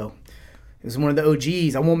 years ago. It was one of the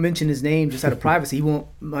OGs. I won't mention his name just out of privacy. He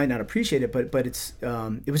might not appreciate it, but it's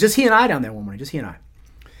it was just he and I down there one morning, just he and I.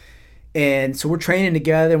 And so we're training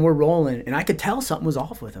together and we're rolling, and I could tell something was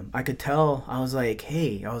off with him. I could tell. I was like,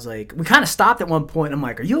 we kind of stopped at one point. And I'm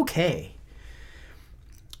like, are you okay?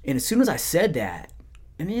 And as soon as I said that,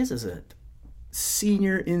 and this is a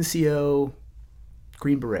senior NCO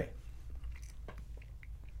Green Beret.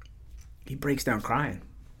 He breaks down crying.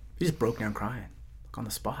 He just broke down crying, like, on the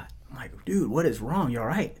spot. I'm like, dude, what is wrong? You all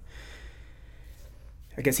right?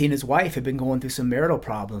 I guess he and his wife had been going through some marital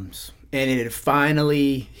problems, and it had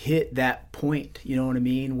finally hit that point, you know what I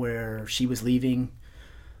mean, where she was leaving,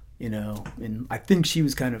 and I think she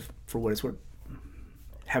was kind of, for what it's worth,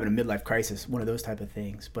 having a midlife crisis, one of those type of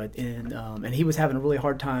things. But and he was having a really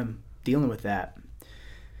hard time dealing with that.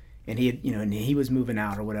 And he had, and he was moving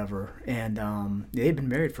out or whatever. And they had been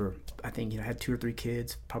married for, I think, had 2 or 3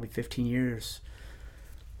 kids, probably 15 years.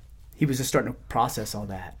 He was just starting to process all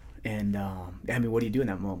that. And, what do you do in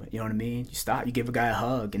that moment? You know what I mean? You stop, you give a guy a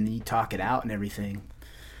hug, and then you talk it out and everything.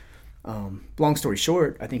 Long story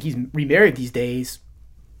short, I think he's remarried these days.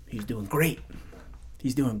 He's doing great.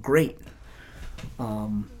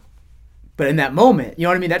 But in that moment, you know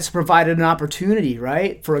what I mean? That's provided an opportunity,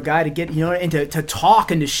 right, for a guy to get, and to talk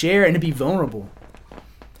and to share and to be vulnerable,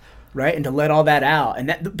 right, and to let all that out.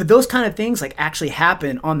 But those kind of things like actually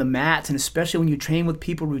happen on the mats, and especially when you train with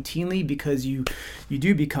people routinely, because you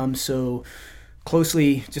do become so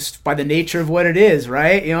closely, just by the nature of what it is,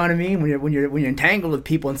 right? You know what I mean? When you're entangled with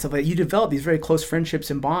people and stuff like that, you develop these very close friendships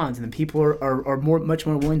and bonds, and then people are much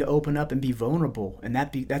more willing to open up and be vulnerable, and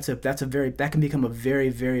that can become a very,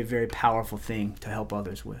 very, very powerful thing to help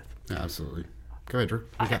others with. Yeah, absolutely. Go ahead, Drew.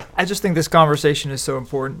 I just think this conversation is so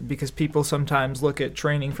important because people sometimes look at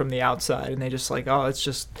training from the outside and they just like, oh, it's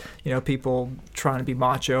just, people trying to be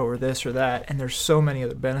macho or this or that. And there's so many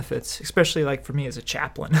other benefits, especially like for me as a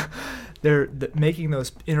chaplain. They're making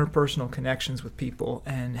those interpersonal connections with people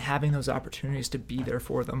and having those opportunities to be there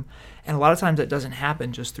for them. And a lot of times that doesn't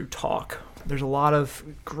happen just through talk. There's a lot of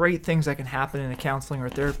great things that can happen in a counseling or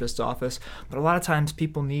therapist's office, but a lot of times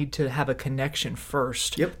people need to have a connection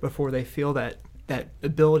first before they feel that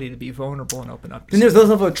ability to be vulnerable and open up. And there's a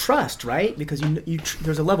level of trust, right? Because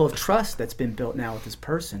there's a level of trust that's been built now with this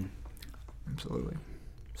person. Absolutely.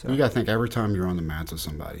 So you got to think every time you're on the mats with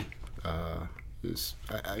somebody,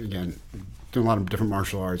 again, doing a lot of different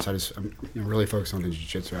martial arts. I'm really focused on the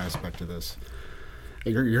jiu-jitsu aspect of this.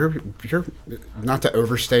 You're not to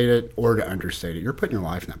overstate it or to understate it. You're putting your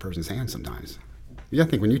life in that person's hands sometimes. You got to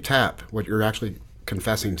think when you tap, what you're actually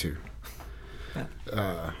confessing to.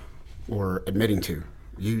 Or admitting to,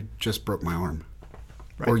 you just broke my arm,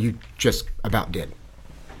 right. Or you just about did.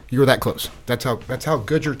 You were that close. That's how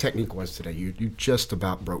good your technique was today. You just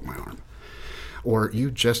about broke my arm, or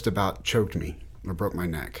you just about choked me or broke my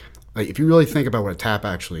neck. Like, if you really think about what a tap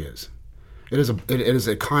actually is, It is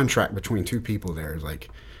a contract between two people there. It's like,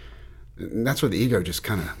 and that's where the ego just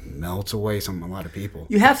kind of melts away from a lot of people.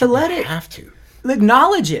 You have to let it. You have to.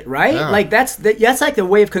 Acknowledge it, right? Yeah. Like that's like the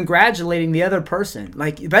way of congratulating the other person.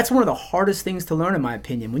 Like that's one of the hardest things to learn, in my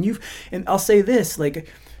opinion. And I'll say this, like,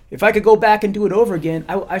 if I could go back and do it over again,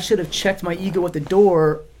 I should have checked my ego at the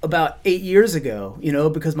door about 8 years ago,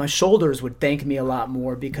 because my shoulders would thank me a lot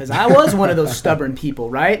more, because I was one of those stubborn people,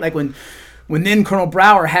 right? Like when then Colonel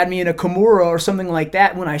Brower had me in a Kimura or something like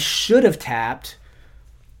that, when I should have tapped,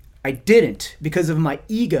 I didn't because of my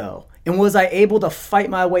ego. And was I able to fight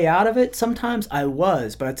my way out of it? Sometimes I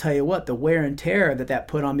was, but I tell you what, the wear and tear that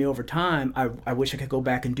put on me over time, I wish I could go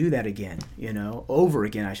back and do that again, over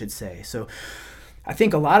again, I should say. So I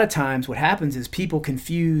think a lot of times what happens is people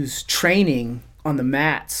confuse training on the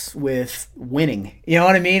mats with winning. You know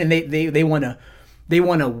what I mean? And they want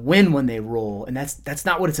to win when they roll, and that's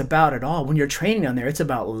not what it's about at all. When you're training on there, it's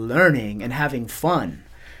about learning and having fun.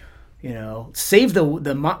 Save the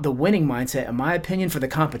winning mindset, in my opinion, for the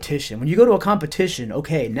competition. When you go to a competition,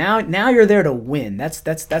 okay, now you're there to win. That's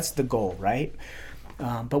the goal, right?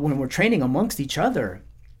 But when we're training amongst each other,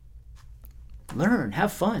 learn,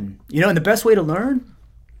 have fun. And the best way to learn,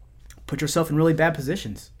 put yourself in really bad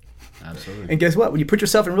positions. Absolutely. And guess what? When you put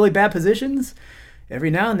yourself in really bad positions, every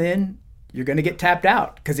now and then you're going to get tapped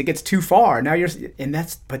out because it gets too far.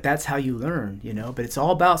 But that's how you learn, But it's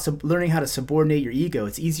all about learning how to subordinate your ego.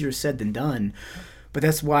 It's easier said than done. But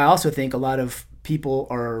that's why I also think a lot of people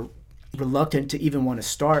are reluctant to even want to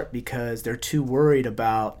start, because they're too worried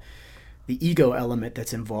about the ego element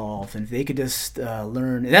that's involved. And if they could just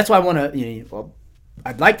learn, and that's why I want to,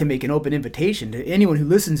 I'd like to make an open invitation to anyone who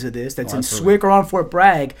listens to this that's in SWCS or on Fort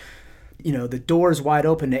Bragg. The door's wide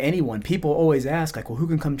open to anyone. People always ask, like, well, who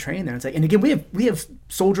can come train there? It's like, and again, we have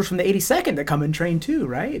soldiers from the 82nd that come and train too,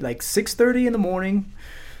 right? Like 6:30 in the morning,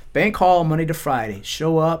 bank hall, Monday to Friday.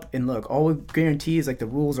 Show up and look. All we guarantee is, like, the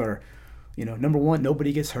rules are, number one,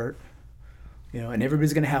 nobody gets hurt, and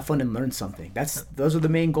everybody's gonna have fun and learn something. Those are the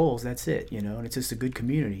main goals. That's it, and it's just a good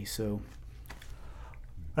community. So.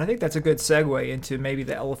 I think that's a good segue into maybe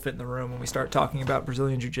the elephant in the room when we start talking about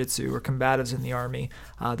Brazilian Jiu-Jitsu or combatives in the Army.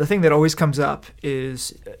 The thing that always comes up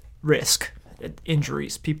is risk,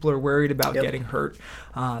 injuries. People are worried about getting hurt.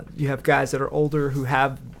 You have guys that are older who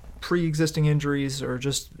have pre-existing injuries or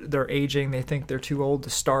just they're aging. They think they're too old to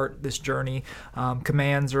start this journey.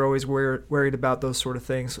 Commands are always worried about those sort of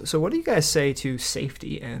things. So what do you guys say to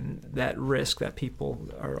safety and that risk that people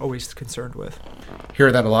are always concerned with?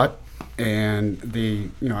 Hear that a lot. And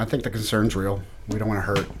I think the concern's real. We don't want to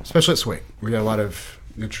hurt, especially at SWCS. We got a lot of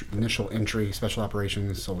initial entry, special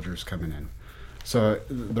operations soldiers coming in. So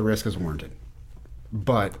the risk is warranted.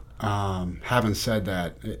 But having said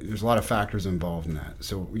that, there's a lot of factors involved in that.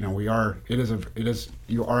 So, you are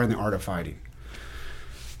in the art of fighting.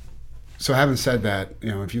 So having said that,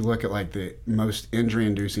 if you look at like the most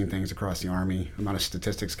injury-inducing things across the Army, I'm not a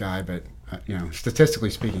statistics guy, but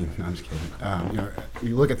statistically speaking, no, I'm just kidding.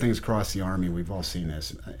 You look at things across the Army, we've all seen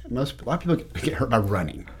this. A lot of people get hurt by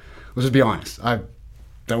running. Let's just be honest. I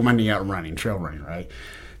throw my knee out running, trail running, right?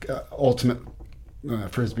 Ultimate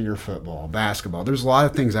frisbee or football, basketball. There's a lot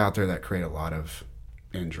of things out there that create a lot of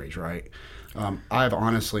injuries, right? I've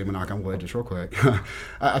honestly, I'm gonna knock on wood just real quick,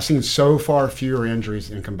 I've seen so far fewer injuries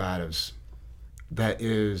in combatives that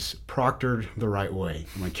is proctored the right way.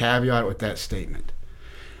 I'm going to caveat with that statement.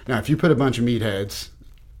 Now, if you put a bunch of meatheads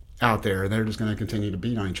out there, they're just going to continue to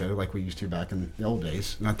beat on each other like we used to back in the old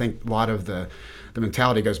days. And I think a lot of the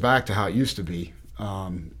mentality goes back to how it used to be.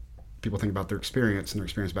 People think about their experience, and their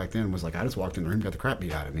experience back then was like, I just walked in the room, got the crap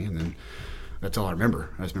beat out of me, and then that's all I remember.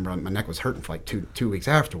 I just remember my neck was hurting for like two weeks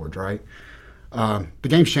afterwards, right? The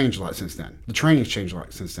game's changed a lot since then. The training's changed a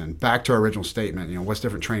lot since then. Back to our original statement, what's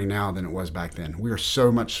different training now than it was back then? We are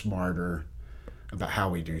so much smarter about how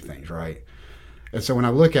we do things, right? And so when I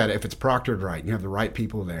look at it, if it's proctored right, and you have the right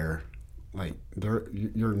people there, like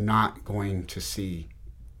you're not going to see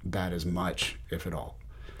that as much, if at all.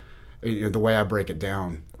 The way I break it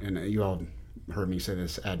down, and you all heard me say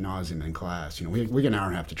this ad nauseum in class, we get an hour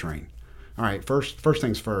and a half to train. All right, first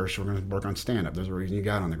things first, we're going to work on stand-up. There's a reason you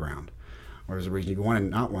got on the ground. Or there's a reason you want to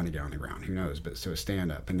not want to get on the ground. Who knows? But so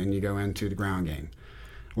stand-up. And then you go into the ground game.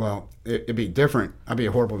 Well, it'd be different. I'd be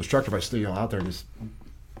a horrible instructor if I still y'all out there and just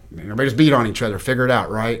everybody just beat on each other, figure it out,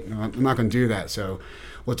 right? I'm not going to do that. So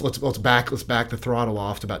let's back the throttle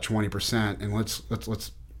off to about 20%, and let's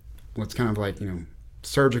kind of like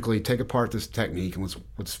surgically take apart this technique, and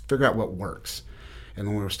let's figure out what works, and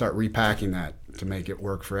then we'll start repacking that to make it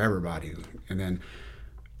work for everybody. And then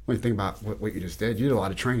when you think about what you just did, you did a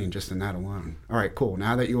lot of training just in that alone. All right, cool.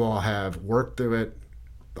 Now that you all have worked through it,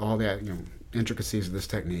 all that intricacies of this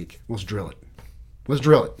technique. Let's drill it. Let's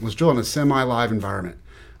drill it. Let's drill in a semi-live environment.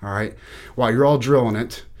 All right. While you're all drilling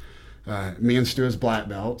it, me and Stu as black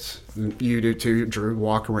belts, and you do too, Drew.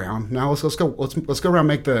 Walk around. Now let's go around.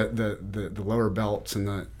 Make the lower belts and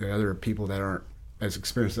the other people that aren't as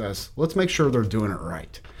experienced as us. Let's make sure they're doing it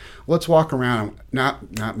right. Let's walk around.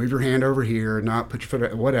 Not move your hand over here. Not put your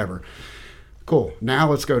foot. Whatever. Cool. Now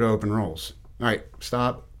let's go to open rolls. All right.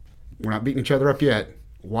 Stop. We're not beating each other up yet.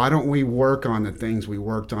 Why don't we work on the things we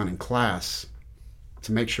worked on in class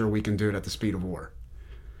to make sure we can do it at the speed of war?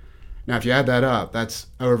 Now, if you add that up, that's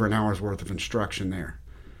over an hour's worth of instruction there.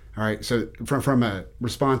 All right. So from a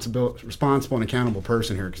responsible and accountable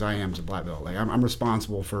person here, because I am as a black belt, like I'm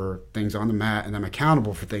responsible for things on the mat, and I'm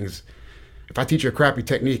accountable for things. If I teach you a crappy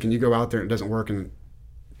technique and you go out there and it doesn't work in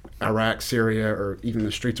Iraq, Syria, or even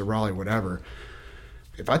the streets of Raleigh, whatever,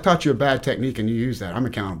 if I taught you a bad technique and you use that, I'm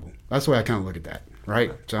accountable. That's the way I kind of look at that,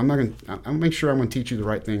 right? So I'll make sure I'm going to teach you the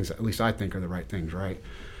right things, at least I think are the right things, right?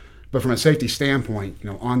 But from a safety standpoint,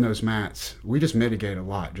 on those mats, we just mitigate a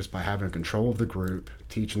lot just by having control of the group,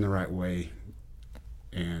 teaching the right way,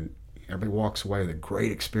 and everybody walks away with a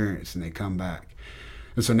great experience and they come back.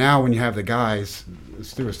 And so now when you have the guys,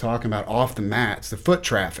 Stu was talking about off the mats, the foot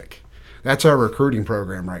traffic, that's our recruiting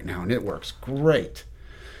program right now, and it works great.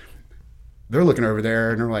 They're looking over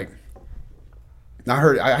there and they're like,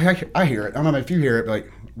 I hear it. I don't know if you hear it, but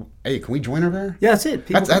like, hey, can we join over there? Yeah, that's it.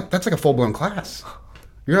 That's like a full-blown class.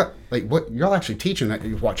 You're not, like, what you're all actually teaching that.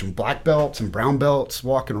 You're watching black belts and brown belts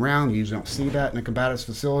walking around. You usually don't see that in a combatives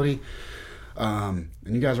facility. And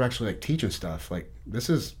you guys are actually like teaching stuff. Like,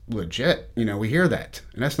 this is legit. We hear that.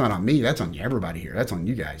 And that's not on me. That's on everybody here. That's on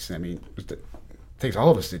you guys. I mean, it takes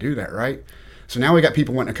all of us to do that, right? So now we got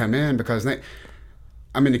people wanting to come in because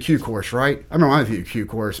I'm in the Q course, right? I remember when I did the Q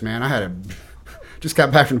course, man. I just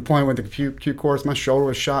got back from the point with the Q course. My shoulder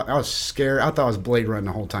was shot. I was scared. I thought I was blade running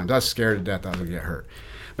the whole time. I was scared to death I was going to get hurt.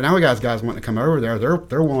 But now we got guys wanting to come over there.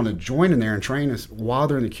 They're willing to join in there and train us while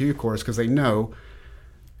they're in the Q course because they know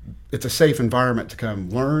it's a safe environment to come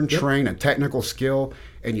learn, train a technical skill,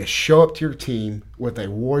 and you show up to your team with a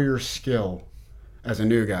warrior skill as a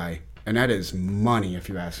new guy. And that is money, if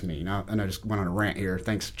you ask me. Now, and I just went on a rant here.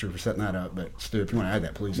 Thanks, Drew, for setting that up. But Stu, if you want to add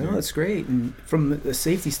that, please. No, that's great. And from a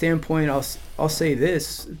safety standpoint, I'll say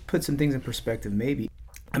this, put some things in perspective. Maybe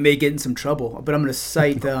I may get in some trouble, but I'm going to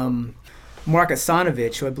cite Mark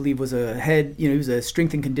Asanovich, who I believe was he was a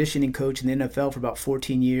strength and conditioning coach in the NFL for about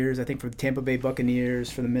 14 years. I think for the Tampa Bay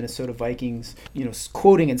Buccaneers, for the Minnesota Vikings.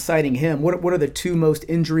 Quoting and citing him. What are the two most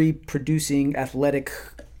injury-producing athletic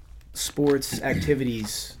sports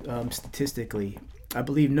activities statistically? I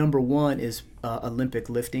believe number one is Olympic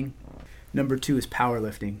lifting. Number two is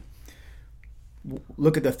powerlifting.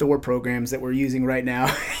 Look at the Thor programs that we're using right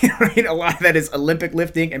now. Right? A lot of that is Olympic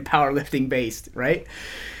lifting and powerlifting based, right?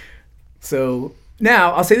 So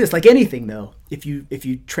now I'll say this, like anything though, if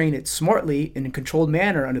you train it smartly in a controlled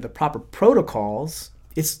manner under the proper protocols,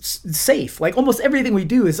 it's safe. Like almost everything we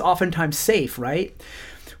do is oftentimes safe, right?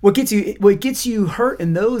 What gets you hurt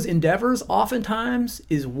in those endeavors oftentimes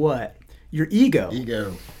is what? Your ego.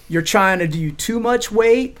 You're trying to do too much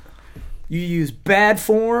weight. You use bad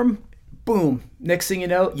form. Boom. Next thing you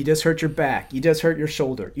know, you just hurt your back. You just hurt your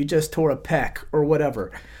shoulder. You just tore a pec or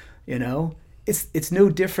whatever. It's no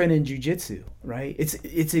different in jiu-jitsu, right?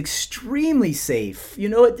 It's extremely safe.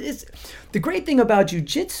 It's the great thing about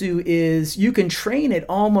jiu-jitsu is you can train it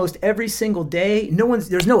almost every single day.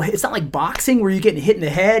 It's not like boxing where you're getting hit in the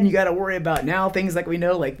head and you got to worry about now things like we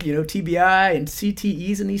know, like TBI and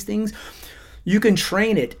CTEs and these things. You can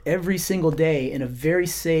train it every single day in a very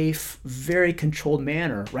safe, very controlled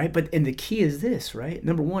manner, right? And the key is this, right?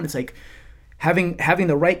 Number one, it's like having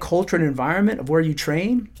the right culture and environment of where you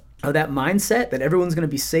train. That mindset that everyone's going to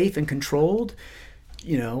be safe and controlled,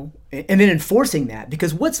 and then enforcing that.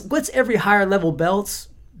 Because what's every higher level belt's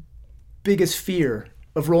biggest fear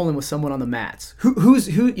of rolling with someone on the mats? Who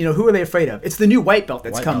are they afraid of? It's the new white belt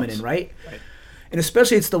that's coming in, right? And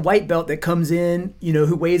especially it's the white belt that comes in,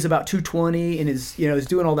 who weighs about 220 and is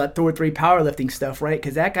doing all that Thor 3 powerlifting stuff, right?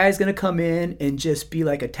 Because that guy's going to come in and just be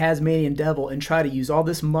like a Tasmanian devil and try to use all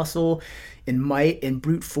this muscle and might and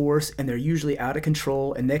brute force, and they're usually out of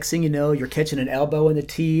control. And next thing you know, you're catching an elbow in the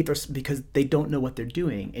teeth because they don't know what they're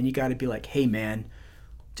doing. And you got to be like, hey, man,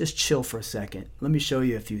 just chill for a second. Let me show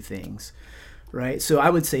you a few things, right? So I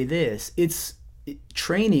would say this.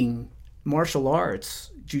 Training martial arts,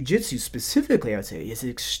 jiu-jitsu specifically, I would say, is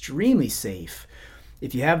extremely safe.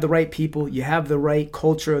 If you have the right people, you have the right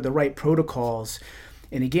culture, the right protocols.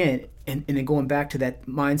 And again, and then going back to that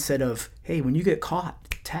mindset of, hey, when you get caught,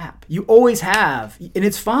 tap. You always have, and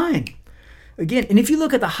it's fine. Again, and if you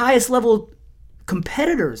look at the highest level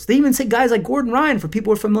competitors. They even say guys like Gordon Ryan, for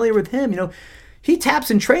people who are familiar with him, he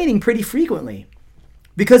taps in training pretty frequently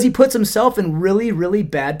because he puts himself in really, really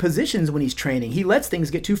bad positions when he's training. He lets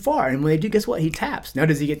things get too far. And when they do, guess what? He taps. Now,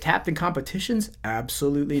 does he get tapped in competitions?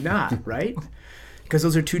 Absolutely not, right? Because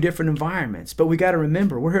those are two different environments. But we got to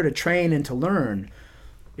remember, we're here to train and to learn.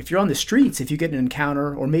 If you're on the streets, if you get an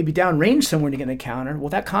encounter, or maybe downrange somewhere to get an encounter, well,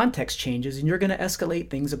 that context changes and you're going to escalate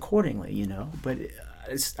things accordingly, But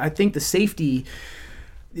I think the safety,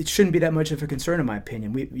 it shouldn't be that much of a concern, in my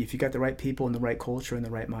opinion. If you got the right people and the right culture and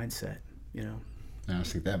the right mindset, Yeah, I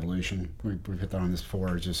think the evolution, we've hit that on this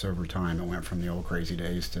before, just over time. It went from the old crazy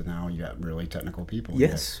days to now you got really technical people.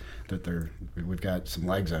 Yes. We've got some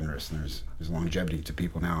legs under us, and there's longevity to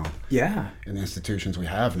people now. Yeah. In the institutions we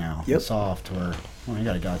have now, Yep. Soft, where, you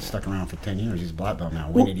got a guy stuck around for 10 years, he's a black belt now.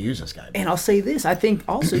 We need to use this guy. And I'll say this, I think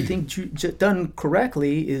done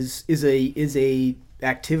correctly is a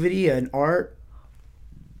activity, an art,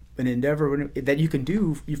 an endeavor that you can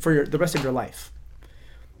do for the rest of your life,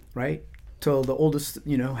 right? Till the oldest,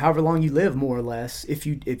 however long you live, more or less, if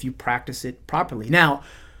you practice it properly. Now,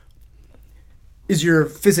 is your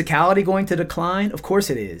physicality going to decline? Of course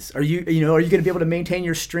it is. Are you going to be able to maintain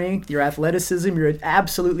your strength, your athleticism? You're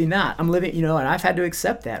absolutely not. I'm living, and I've had to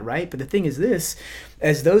accept that, right? But the thing is this,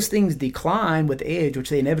 as those things decline with age, which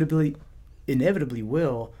they inevitably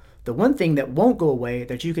will, the one thing that won't go away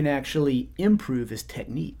that you can actually improve is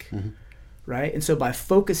technique. Mm-hmm. Right? And so by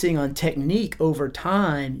focusing on technique over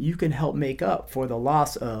time, you can help make up for the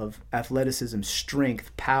loss of athleticism,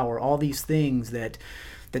 strength, power, all these things that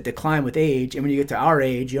decline with age. And when you get to our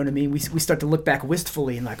age, we start to look back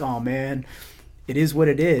wistfully and like, oh man, it is what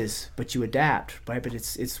it is, but you adapt, right? But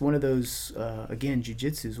it's one of those, again,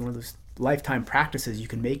 Jiu-Jitsu is one of those lifetime practices. You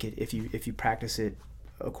can make it if you practice it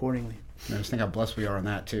accordingly. I just think how blessed we are on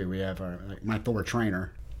that too. We have my Thor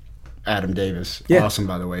trainer, Adam Davis, yeah. Awesome,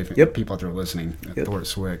 by the way. Yep. People out there listening, Yep. Thor at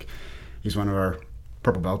SWCS. He's one of our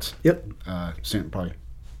purple belts. Yep. Soon, probably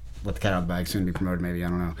let the cat out of the bag. Soon to be promoted, maybe. I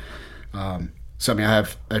don't know. I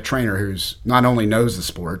have a trainer who's not only knows the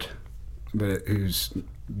sport, but who's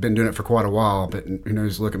been doing it for quite a while, but who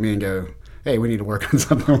knows look at me and go, hey, we need to work on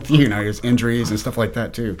something with you. There's injuries and stuff like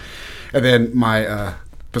that too. And then my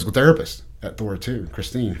physical therapist at Thor too,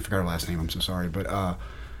 Christine. I forgot her last name. I'm so sorry, but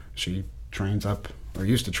she trains up. Or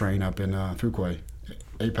used to train up in Fuquay,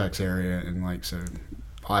 Apex area, and as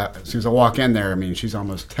soon as I walk in there, she's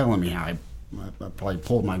almost telling me how I probably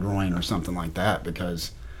pulled my groin or something like that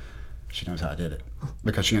because she knows how I did it,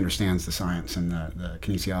 because she understands the science and the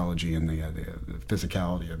kinesiology and the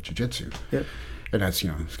physicality of jiu-jitsu. Yep. And that's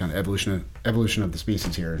it's kind of evolution of the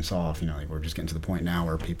species here in SOF. We're just getting to the point now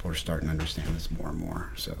where people are starting to understand this more and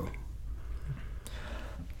more. So.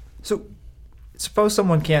 Suppose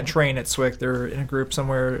someone can't train at SWCS, they're in a group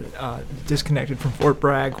somewhere disconnected from Fort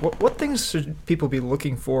Bragg. What things should people be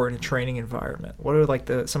looking for in a training environment? What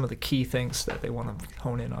are some of the key things that they want to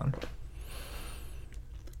hone in on?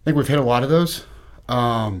 I think we've hit a lot of those.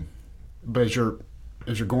 But as you're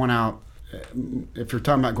going out, if you're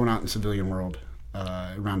talking about going out in the civilian world,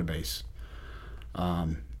 around a base,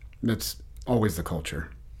 it's always the culture.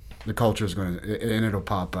 The culture is going to, and it'll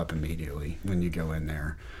pop up immediately when you go in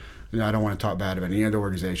there. I don't want to talk bad about any other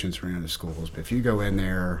organizations or any other schools, but if you go in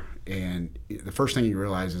there and the first thing you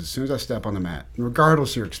realize is as soon as I step on the mat,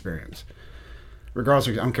 regardless of your experience, I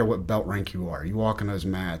don't care what belt rank you are, you walk on those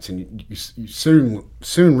mats and you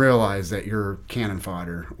soon realize that you're cannon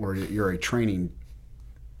fodder or you're a training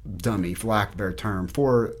dummy, for lack of a better term,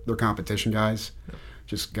 for their competition guys.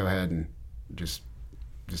 Just go ahead and just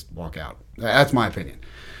walk out. That's my opinion.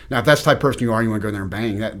 Now, if that's the type of person you are, you want to go in there and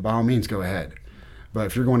bang, that by all means, go ahead. But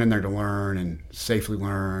if you're going in there to learn and safely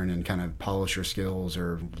learn and kind of polish your skills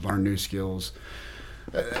or learn new skills,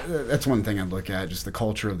 that's one thing I'd look at, just the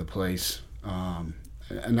culture of the place.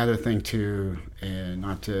 Another thing, too, and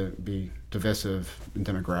not to be divisive in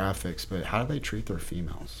demographics, but how do they treat their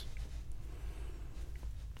females?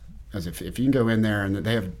 As if you can go in there and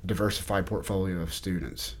they have a diversified portfolio of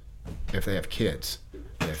students, if they have kids,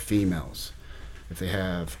 they have females, if they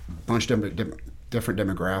have a bunch of different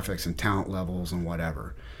demographics and talent levels and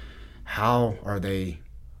whatever, how are they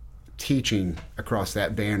teaching across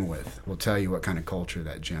that bandwidth will tell you what kind of culture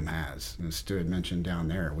that gym has. And as Stuart mentioned down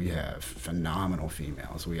there, we have phenomenal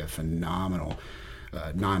females. We have phenomenal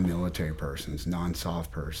non-military persons,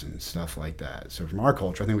 non-SOF persons, stuff like that. So from our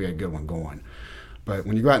culture, I think we had a good one going. But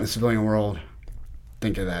when you go out in the civilian world,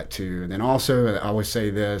 think of that too. And then also, I always say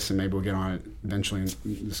this, and maybe we'll get on it eventually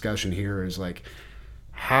in discussion here, is like,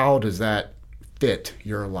 how does that fit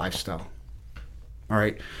your lifestyle? All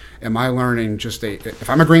right, am I learning if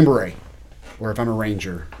I'm a Green Beret or if I'm a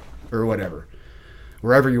Ranger or whatever,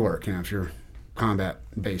 wherever you work, if you're a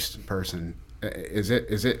combat-based person, is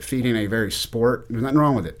it feeding a very sport? There's nothing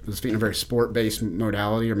wrong with it. It's feeding a very sport-based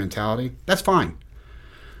modality or mentality. That's fine.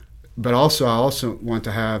 But also, I also want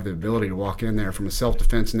to have the ability to walk in there from a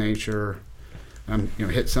self-defense nature.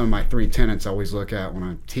 Hit some of my 3 tenets I always look at when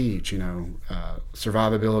I teach.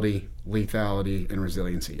 Survivability, lethality, and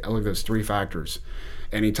resiliency. I look at those 3 factors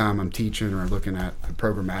anytime I'm teaching or looking at the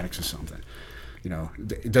programmatics of something.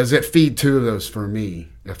 Does it feed 2 of those for me?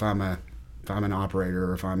 If I'm an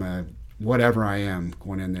operator, or if I'm a whatever I am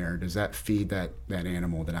going in there, does that feed that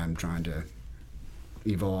animal that I'm trying to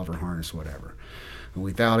evolve or harness, whatever? And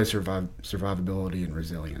lethality, survivability, and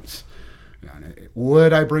resilience.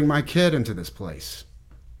 Would I bring my kid into this place?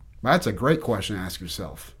 That's a great question to ask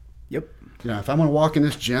yourself. Yep. If I'm going to walk in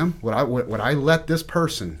this gym, would I let this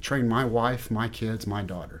person train my wife, my kids, my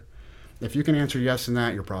daughter? If you can answer yes in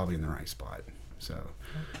that, you're probably in the right spot. So,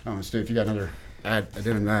 I don't know, Stu, if you got another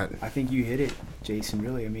addendum that. I think you hit it, Jason,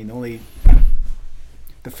 really. I mean,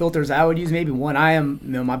 the filters I would use, maybe one, I am,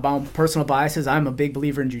 my personal biases, I'm a big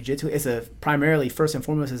believer in Jiu-Jitsu. It's primarily, first and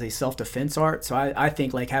foremost, is a self-defense art. So I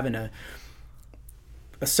think like having a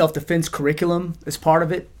self-defense curriculum as part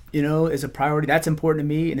of it, is a priority. That's important to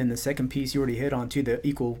me. And then the second piece you already hit on too,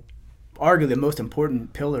 arguably the most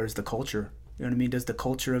important pillar is the culture. You know what I mean? Does the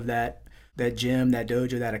culture of that gym, that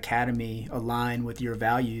dojo, that academy align with your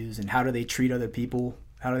values, and how do they treat other people?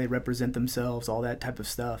 How do they represent themselves? All that type of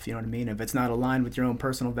stuff. You know what I mean? If it's not aligned with your own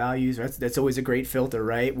personal values, that's always a great filter,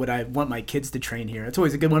 right? Would I want my kids to train here? It's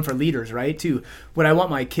always a good one for leaders, right? Too. Would I want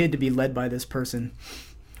my kid to be led by this person,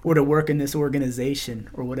 or to work in this organization,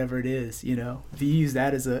 or whatever it is? If you use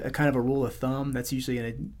that as a kind of a rule of thumb, that's usually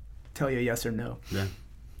going to tell you a yes or no. Yeah.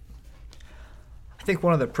 I think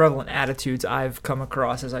one of the prevalent attitudes I've come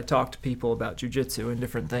across as I talk to people about jiu-jitsu and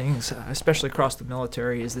different things, especially across the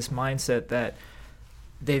military, is this mindset that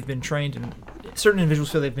they've been trained in, certain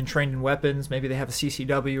individuals feel they've been trained in weapons, maybe they have a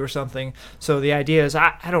CCW or something. So the idea is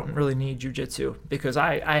I don't really need jiu-jitsu because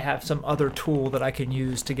I have some other tool that I can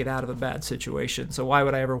use to get out of a bad situation. So why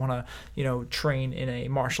would I ever want to, train in a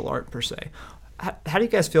martial art per se? How do you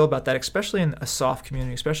guys feel about that, especially in a SOF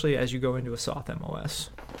community, especially as you go into a SOF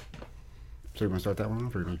MOS? So you want to start that one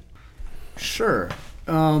off, or you want? Sure.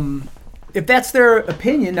 If that's their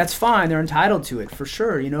opinion, that's fine. They're entitled to it, for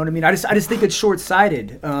sure. You know what I mean? I just think it's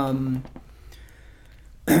short-sighted.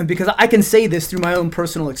 Because I can say this through my own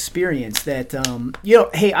personal experience that,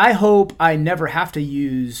 hey, I hope I never have to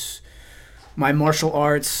use my martial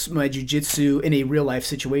arts, my jiu-jitsu in a real-life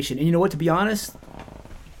situation. And you know what, to be honest,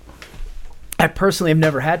 I personally have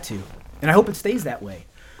never had to. And I hope it stays that way.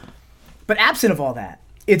 But absent of all that,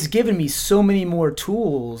 it's given me so many more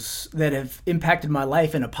tools that have impacted my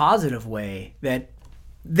life in a positive way that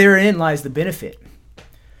therein lies the benefit.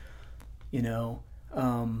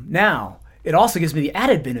 Now, it also gives me the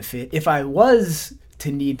added benefit if I was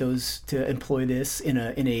to need to employ this in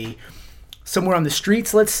a somewhere on the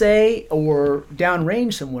streets, let's say, or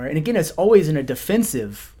downrange somewhere. And again, it's always in a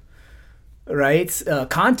defensive, right?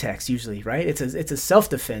 Context usually, right? It's a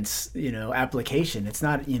self-defense, application. It's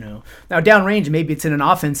not, now downrange, maybe it's in an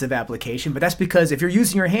offensive application, but that's because if you're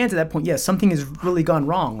using your hands at that point, yes, something has really gone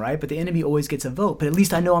wrong, right? But the enemy always gets a vote. But at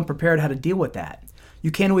least I know I'm prepared how to deal with that. You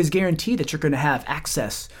can't always guarantee that you're going to have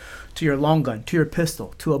access to your long gun, to your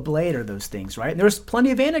pistol, to a blade, or those things, right? And there's plenty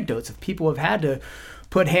of anecdotes of people who have had to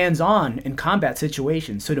put hands on in combat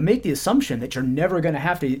situations. So to make the assumption that you're never going to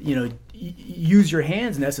have to, use your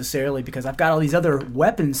hands necessarily because I've got all these other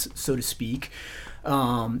weapons, so to speak,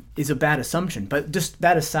 is a bad assumption. But just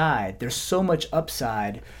that aside, there's so much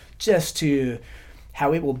upside just to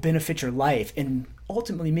how it will benefit your life and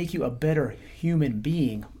ultimately make you a better human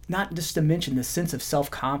being, not just to mention the sense of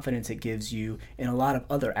self-confidence it gives you in a lot of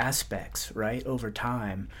other aspects, right, over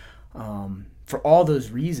time. For all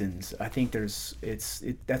those reasons, I think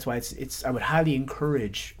that's why I would highly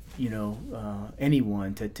encourage,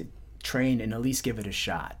 anyone to train and at least give it a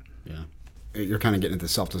shot. Yeah. You're kind of getting into the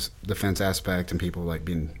self-defense aspect and people like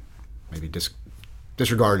being maybe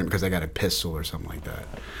disregarding it because they got a pistol or something like that.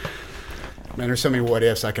 Man, there's so many what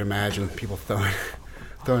ifs I can imagine people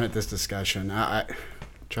throwing at this discussion. I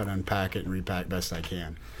try to unpack it and repack best I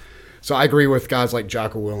can. So I agree with guys like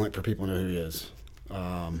Jocko Willink, for people who know who he is.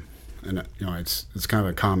 And it's kind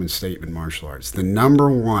of a common statement in martial arts. The number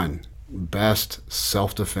one best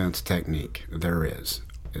self-defense technique there is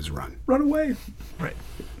run. Run away. Right.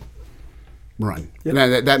 Run. Yep.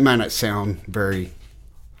 Now, that might not sound very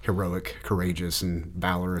heroic, courageous, and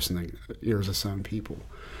valorous in the ears of some people.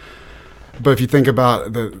 But if you think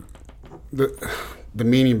about the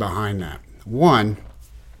meaning behind that, one,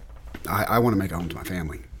 I want to make it home to my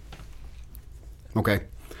family. Okay.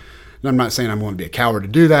 And I'm not saying I'm going to be a coward to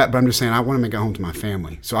do that, but I'm just saying I want to make it home to my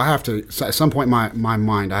family. So I have to, at some point in my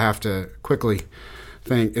mind, I have to quickly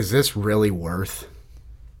think, is this really worth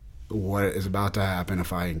what is about to happen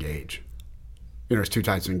if I engage? There's two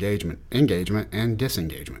types of engagement and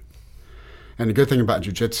disengagement. And the good thing about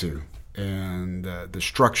jiu-jitsu and the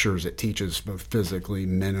structures it teaches both physically,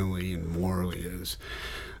 mentally, and morally is,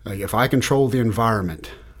 like, if I control the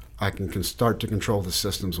environment, I can start to control the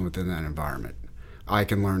systems within that environment. I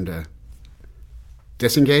can learn to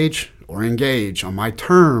disengage or engage on my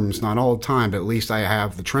terms, not all the time, but at least I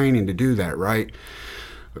have the training to do that, right?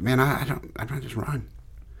 But man, I don't just run.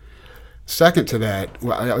 Second to that,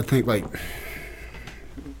 well, I would think, like,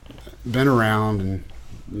 been around and,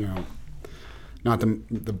 not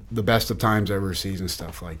the best of times overseas and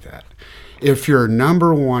stuff like that. If your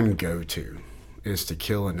number one go-to is to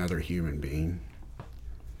kill another human being,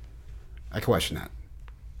 I question that.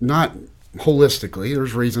 Not holistically,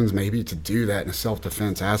 there's reasons maybe to do that in a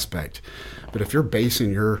self-defense aspect, but if you're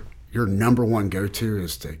basing your number one go-to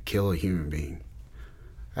is to kill a human being,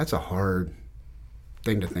 that's a hard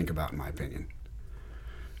thing to think about, in my opinion.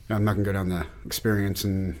 Now, I'm not going to go down the experience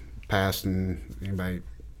and past and anybody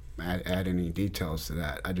add any details to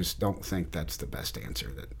that. I just don't think that's the best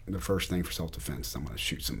answer. That the first thing for self-defense is I'm going to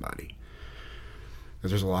shoot somebody.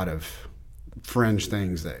 Because there's a lot of fringe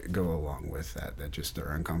things that go along with that just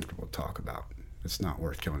are uncomfortable to talk about. It's not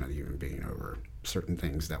worth killing a human being over certain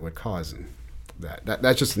things that would cause that.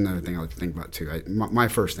 That's just another thing I like to think about too. My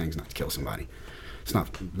first thing is not to kill somebody. It's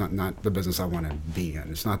not the business I want to be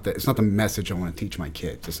in. It's not the message I want to teach my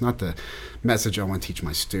kids. It's not the message I want to teach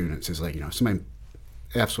my students. It's like, somebody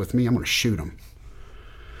F's with me, I'm going to shoot them.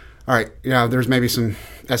 All right, there's maybe some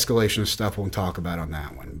escalation of stuff we'll talk about on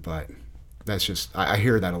that one, but that's just, I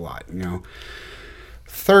hear that a lot,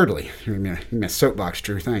 Thirdly, you mean a soapbox,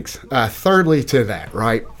 Drew, thanks. Thirdly to that,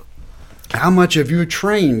 right? How much have you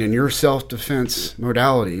trained in your self-defense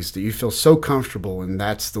modalities that you feel so comfortable and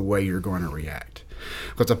that's the way you're going to react?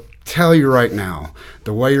 Because I'll tell you right now,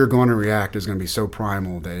 the way you're going to react is going to be so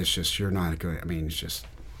primal that it's just, you're not going to, it's just,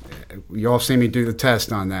 you all see me do the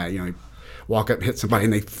test on that. You walk up, hit somebody,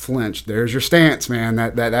 and they flinch. There's your stance, man.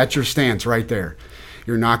 That's your stance right there.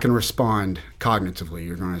 You're not going to respond cognitively.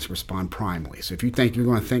 You're going to respond primally. So if you think you're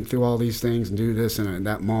going to think through all these things and do this and at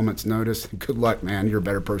that moment's notice, good luck, man. You're a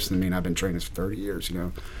better person than me, and I've been training this for 30 years,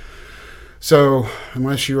 So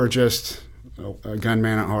unless you are just a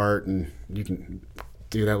gunman at heart and you can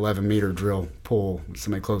do that 11-meter drill pull,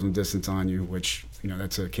 somebody closing distance on you, which,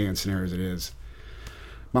 that's a can scenario as it is,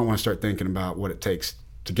 might want to start thinking about what it takes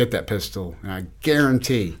to get that pistol. And I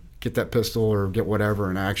guarantee, get that pistol or get whatever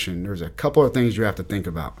in action, there's a couple of things you have to think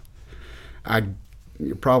about.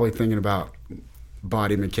 You're probably thinking about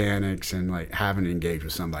body mechanics and like having to engage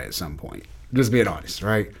with somebody at some point. Just being honest,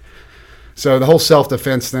 right? So the whole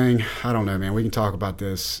self-defense thing, I don't know, man. We can talk about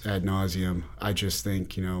this ad nauseum. I just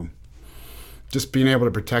think, just being able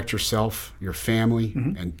to protect yourself, your family,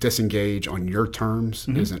 and disengage on your terms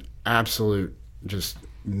is an absolute just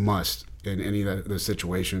must in any of those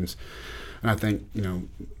situations. And I think,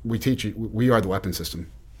 we teach you, we are the weapon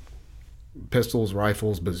system. Pistols,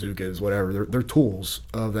 rifles, bazookas, whatever, they're tools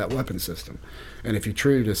of that weapon system. And if you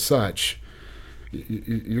treat it as such,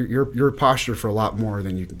 you're postured for a lot more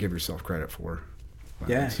than you can give yourself credit for.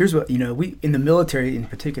 Yeah, here's what, we in the military in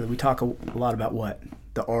particular, we talk a lot about what?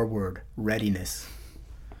 The R word, readiness.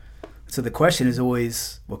 So the question is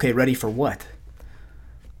always, okay, ready for what?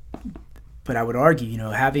 But I would argue,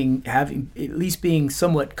 having at least being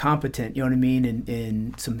somewhat competent,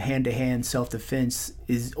 in some hand-to-hand self-defense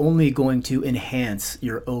is only going to enhance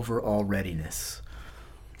your overall readiness.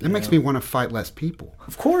 It makes me want to fight less people.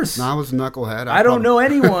 Of course. Now I was a knucklehead. I don't know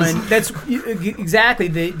anyone. That's exactly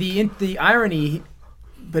the irony,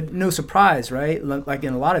 but no surprise, right? Like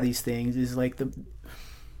in a lot of these things, is like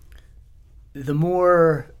the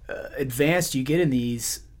more advanced you get in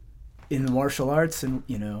these. In the martial arts, and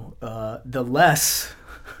the less,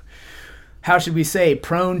 how should we say,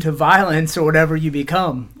 prone to violence or whatever you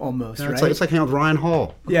become, almost. Right? It's like hanging with Ryan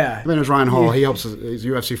Hall. Yeah, there's Ryan Hall. He helps us. He's a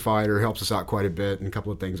UFC fighter. He helps us out quite a bit in a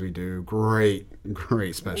couple of things we do. Great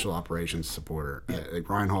special operations supporter. Like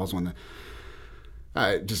Ryan Hall's one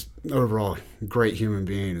that just overall great human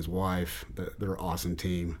being. His wife, they're an awesome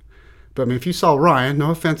team. But if you saw Ryan,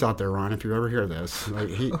 no offense out there, Ryan, if you ever hear this,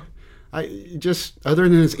 other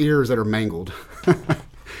than his ears that are mangled,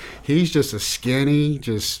 he's just a skinny,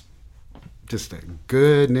 just a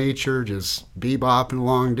good nature, just bebopping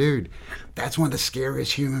along dude. That's one of the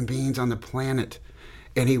scariest human beings on the planet.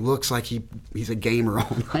 and he looks like he's a gamer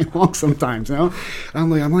all night long sometimes, you know? I'm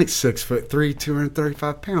like 6'3",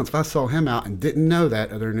 235 pounds. If I saw him out and didn't know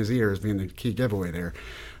that, other than his ears being the key giveaway there,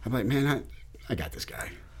 I'm like, man, I got this guy.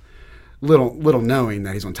 Little knowing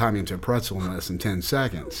that he's going to tie me into a pretzel in less than 10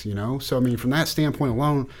 seconds, you know? So, I mean, from that standpoint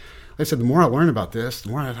alone, like I said, the more I learn about this, the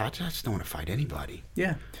more I just don't want to fight anybody.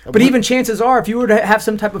 Yeah. But even chances are, if you were to have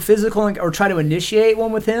some type of physical or try to initiate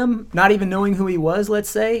one with him, not even knowing who he was, let's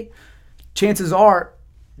say, chances are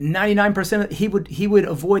 99% he would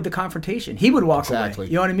avoid the confrontation. He would walk away.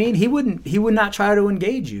 You know what I mean? He would not try to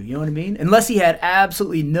engage you. You know what I mean? Unless he had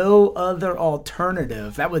absolutely no other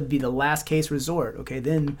alternative. That would be the last case resort. Okay,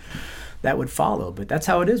 then that would follow. But that's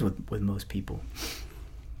how it is with most people.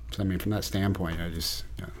 So I mean, from that standpoint, I just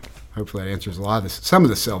hopefully that answers a lot of this. Some of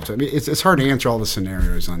the self. I mean, it's hard to answer all the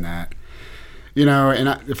scenarios on that. You know, and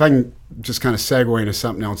if I can just kind of segue into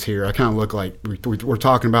something else here, I kind of look like we're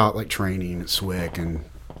talking about like training at SWCS and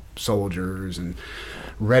soldiers and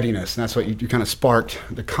readiness, and that's what you kind of sparked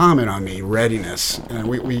the comment on me, readiness. And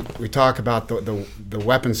we talk about the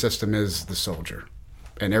weapon system is the soldier,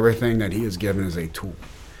 and everything that he is given is a tool.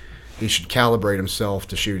 He should calibrate himself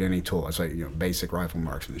to shoot any tool. It's like, you know, basic rifle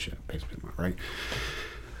marksmanship, right?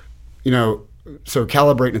 You know, so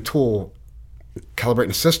calibrating a tool,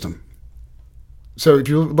 calibrating a system. So if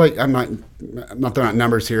you like, I'm not throwing out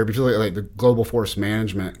numbers here, but if you look at like the global force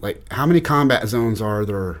management, like how many combat zones are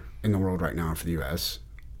there in the world right now for the U.S.?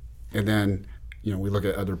 And then, you know, we look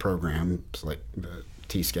at other programs like the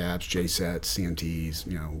TSCAPs, JSETs, CMTs,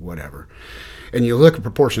 you know, whatever. And you look at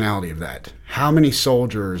proportionality of that. How many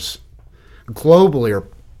soldiers globally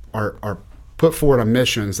are put forward on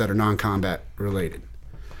missions that are non-combat related?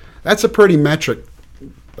 That's a pretty metric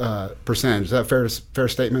percentage. Is that a fair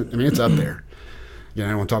statement? I mean, it's up there. You know, I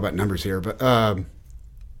don't want to talk about numbers here, but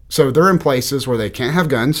so they're in places where they can't have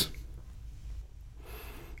guns.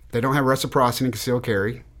 They don't have reciprocity and concealed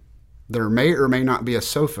carry. There may or may not be a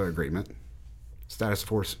SOFA agreement, status of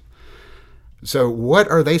force. So what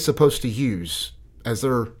are they supposed to use as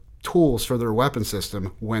their tools for their weapon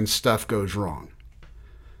system when stuff goes wrong?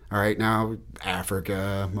 All right, now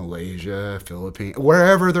Africa, Malaysia, Philippines,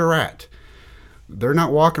 wherever they're at. They're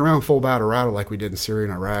not walking around full battle rattle like we did in Syria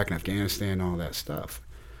and Iraq and Afghanistan and all that stuff.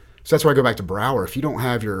 So that's why I go back to Brower. If you don't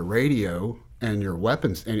have your radio and your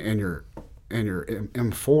weapons and your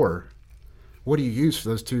M4, what do you use for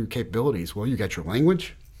those two capabilities? Well, you got your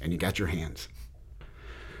language and you got your hands.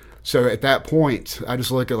 So at that point, I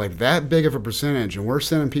just look at like that big of a percentage, and we're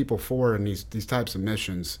sending people forward in these types of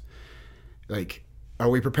missions. Like, are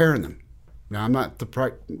we preparing them? Now, I'm not the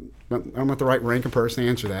right ranking person to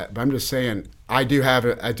answer that, but I'm just saying I do have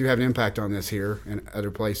an impact on this here and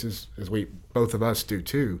other places, as both of us do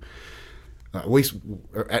too. At least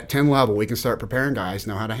at 10 level, we can start preparing guys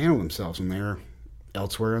know how to handle themselves when they're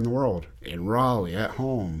elsewhere in the world, in Raleigh, at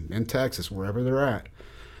home, in Texas, wherever they're at.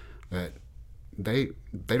 That they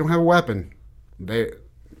don't have a weapon. They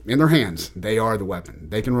in their hands. They are the weapon.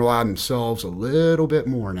 They can rely on themselves a little bit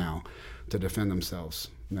more now to defend themselves.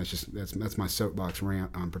 And that's my soapbox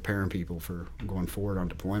rant on preparing people for going forward on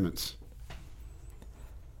deployments.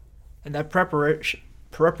 And that preparation,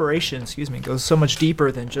 goes so much deeper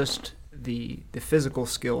than just the physical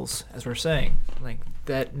skills, as we're saying. Like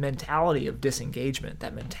that mentality of disengagement,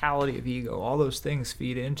 that mentality of ego, all those things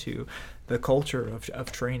feed into the culture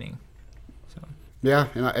of training. So. Yeah,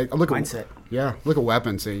 and I look mindset. Look at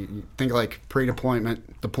weapons. So you think like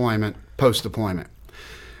pre-deployment, deployment, post-deployment.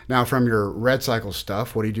 Now, from your red cycle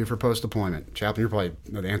stuff, what do you do for post-deployment? Chaplain, you probably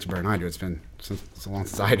know the answer better than I do. It's been so long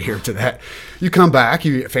since I adhered to that. You come back,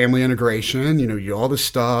 you get family integration, you do all this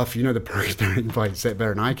stuff. You know the perks better. You probably say it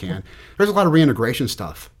better than I can. There's a lot of reintegration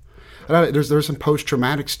stuff. There's some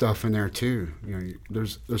post-traumatic stuff in there too. You know,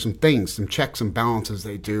 there's some things, some checks and balances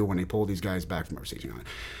they do when they pull these guys back from overseas. You know,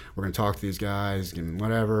 we're going to talk to these guys, give them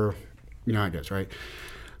whatever. You know how it goes, right?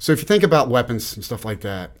 So if you think about weapons and stuff like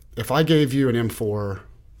that, if I gave you an M4,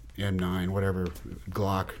 M9, whatever,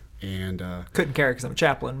 Glock, and couldn't carry because I'm a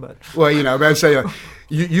chaplain, but well, but I'd say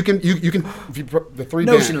you can if you, the three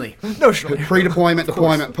notionally pre-deployment,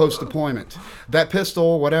 deployment, post-deployment. That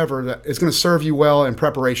pistol, whatever, that is going to serve you well in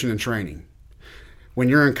preparation and training. When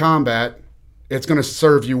you're in combat, it's going to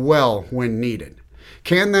serve you well when needed.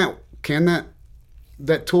 Can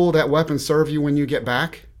that tool, that weapon, serve you when you get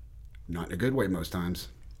back? Not in a good way most times.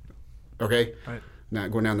 Okay, right.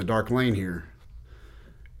 Not going down the dark lane here.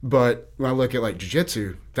 But when I look at like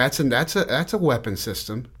Jiu-Jitsu, that's a weapon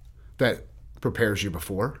system that prepares you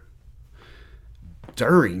before,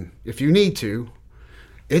 during, if you need to.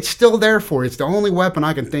 It's still there for you. It's the only weapon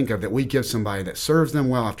I can think of that we give somebody that serves them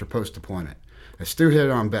well after post-deployment. as Stu hit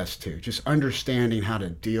on best too, just understanding how to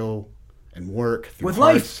deal and work through with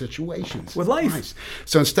hard life situations. With life. Nice.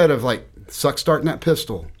 So instead of like starting that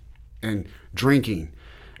pistol and drinking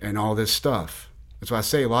and all this stuff, that's why I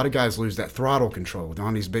say a lot of guys lose that throttle control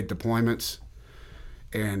on these big deployments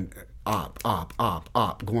and up,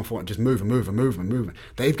 going for it, just moving.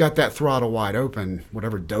 They've got that throttle wide open.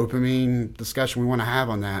 Whatever dopamine discussion we want to have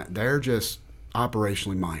on that, they're just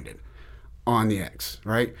operationally minded on the X,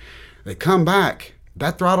 right? They come back,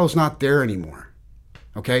 that throttle's not there anymore,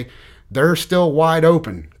 okay? They're still wide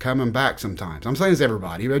open coming back sometimes. I'm saying it's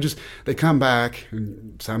everybody, but they come back,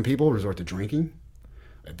 and some people resort to drinking,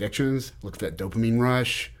 addictions, look at that dopamine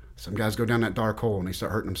rush. Some guys go down that dark hole and they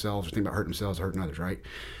start hurting themselves or think about hurting themselves or hurting others, right?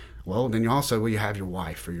 Well, then you have your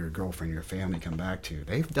wife or your girlfriend, your family come back to you.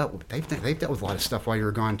 They've dealt with a lot of stuff while you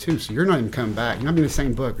were gone too. So you're not even coming back. You're not in the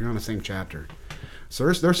same book. You're not in the same chapter.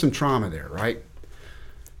 So there's some trauma there, right?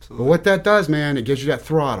 But what that does, man, it gives you that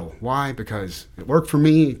throttle. Why? Because it worked for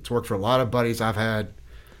me. It's worked for a lot of buddies I've had,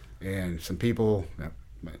 and some people,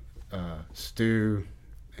 Stu,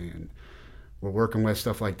 and we're working with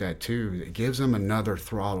stuff like that too. It gives them another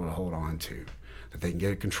throttle to hold on to, that they can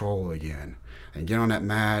get control again and get on that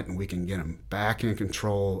mat, and we can get them back in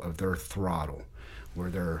control of their throttle, where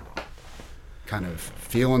they're kind of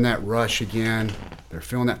feeling that rush again. They're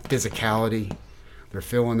feeling that physicality. They're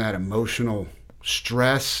feeling that emotional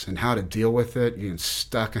stress and how to deal with it, being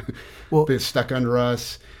stuck under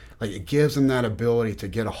us. Like, it gives them that ability to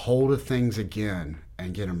get a hold of things again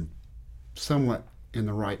and get them somewhat in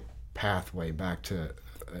the right pathway back to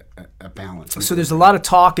a balance. So there's a lot of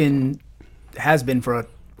talk, and has been for a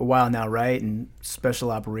while now, right? And special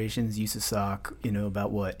operations, USASOC,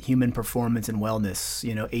 about what? Human performance and wellness,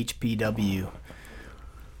 HPW.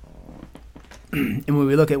 And when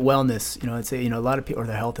we look at wellness, I'd say, a lot of people, or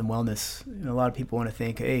their health and wellness, a lot of people want to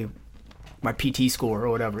think, hey, my PT score or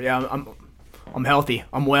whatever. Yeah, I'm healthy.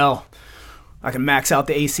 I'm well. I can max out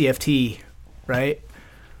the ACFT, right?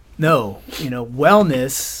 No,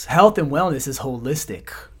 wellness, health and wellness is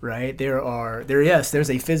holistic, right? There's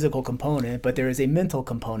a physical component, but there is a mental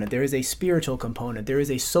component. There is a spiritual component. There is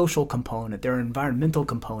a social component. There are environmental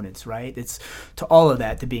components, right? It's to all of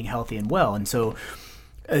that to being healthy and well. And so,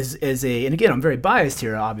 and again, I'm very biased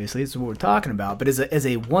here, obviously, this is what we're talking about, but as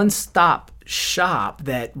a one-stop shop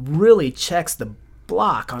that really checks the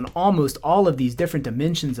block on almost all of these different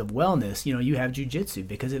dimensions of wellness, you have Jiu-Jitsu,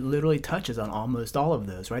 because it literally touches on almost all of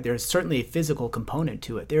those, right? There's certainly a physical component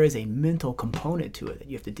to it. There is a mental component to it that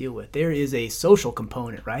you have to deal with. There is a social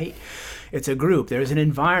component, right? It's a group. There's an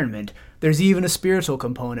environment. There's even a spiritual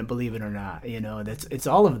component, believe it or not. It's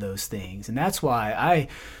all of those things. And that's why I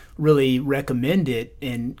really recommend it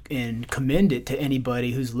and commend it to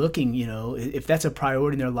anybody who's looking, if that's a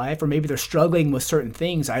priority in their life, or maybe they're struggling with certain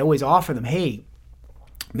things. I always offer them, hey,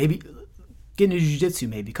 maybe get into jiu-jitsu,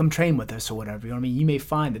 maybe come train with us or whatever. You may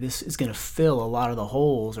find that this is going to fill a lot of the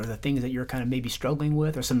holes or the things that you're kind of maybe struggling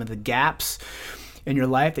with, or some of the gaps in your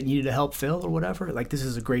life that you needed to help fill or whatever. Like, this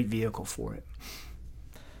is a great vehicle for it.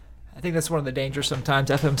 I think that's one of the dangers sometimes.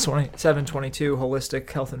 FM 722, holistic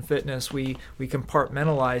health and fitness, we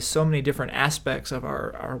compartmentalize so many different aspects of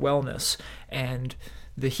our wellness. And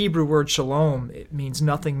the Hebrew word shalom, it means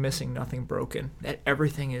nothing missing, nothing broken. That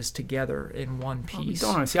everything is together in one piece.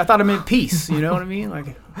 Oh, see, I thought it meant peace. You know what I mean?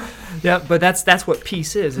 Like, yeah, but that's what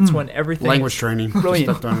peace is. It's when everything. Language training. Brilliant.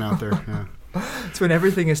 Stuff done out there. Yeah. It's when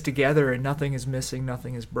everything is together and nothing is missing,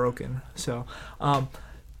 nothing is broken. So,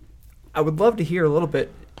 I would love to hear a little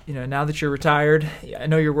bit. Now that you're retired, I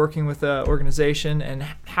know you're working with an organization, and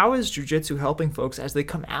how is Jiu-Jitsu helping folks as they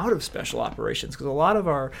come out of special operations? Because a lot of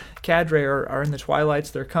our cadre are in the twilights,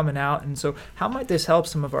 they're coming out, and so how might this help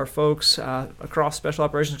some of our folks across special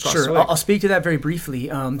operations? Sure, I'll speak to that very briefly.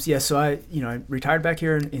 So I retired back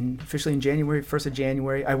here officially in January, 1st of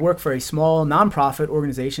January. I work for a small nonprofit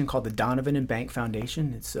organization called the Donovan and Bank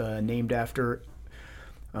Foundation. It's named after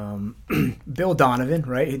Bill Donovan,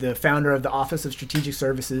 right, the founder of the Office of Strategic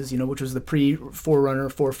Services, which was the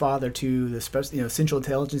forefather to the Central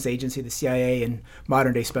Intelligence Agency, the CIA, and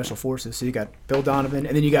modern day Special Forces. So you got Bill Donovan,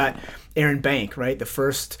 and then you got Aaron Bank, right, the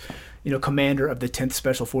first commander of the 10th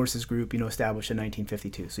Special Forces Group, established in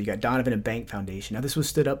 1952. So you got Donovan and Bank Foundation. Now this was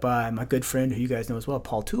stood up by my good friend, who you guys know as well,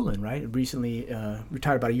 Paul Tulin, right, recently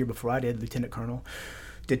retired about a year before I did, Lieutenant Colonel.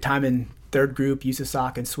 Did time in 3rd Group,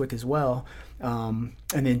 USASOC, and SWCS as well. And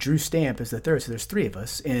then Drew Stamp is the 3rd, so there's 3 of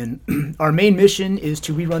us. And our main mission is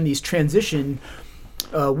we run these transition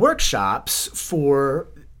workshops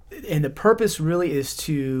and the purpose really is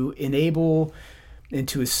to enable and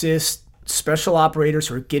to assist special operators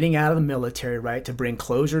who are getting out of the military, right, to bring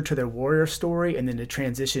closure to their warrior story and then to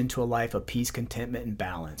transition to a life of peace, contentment, and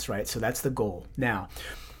balance, right? So that's the goal. Now,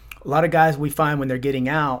 a lot of guys we find when they're getting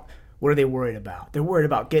out, what are they worried about? They're worried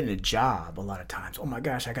about getting a job a lot of times. Oh my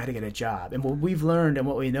gosh, I got to get a job. And what we've learned and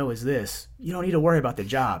what we know is this: you don't need to worry about the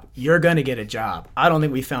job. You're going to get a job. I don't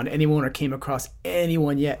think we found anyone or came across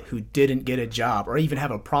anyone yet who didn't get a job or even have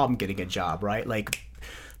a problem getting a job, right? Like,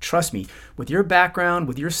 trust me, with your background,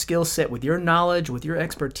 with your skill set, with your knowledge, with your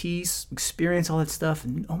expertise, experience, all that stuff,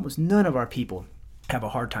 and almost none of our people have a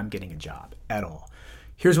hard time getting a job at all.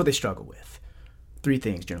 Here's what they struggle with. 3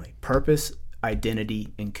 things generally: purpose,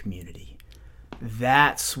 identity, and community.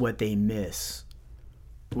 That's what they miss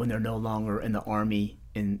when they're no longer in the Army,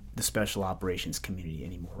 in the special operations community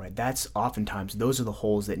anymore, right? That's oftentimes, those are the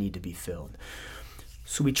holes that need to be filled.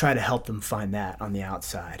 So we try to help them find that on the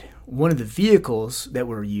outside. One of the vehicles that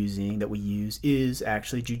we use is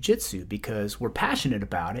actually Jiu-Jitsu, because we're passionate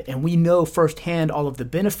about it and we know firsthand all of the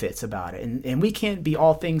benefits about it. And we can't be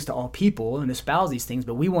all things to all people and espouse these things,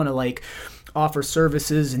 but we want to offer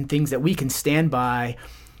services and things that we can stand by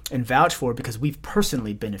and vouch for because we've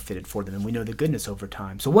personally benefited for them and we know the goodness over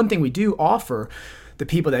time. So one thing we do offer the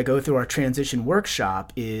people that go through our transition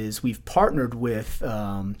workshop is we've partnered with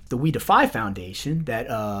the We Defy Foundation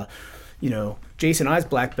that, Jason and I's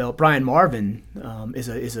black belt, Brian Marvin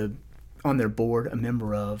is on their board, a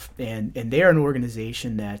member of, and they're an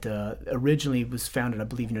organization that originally was founded, I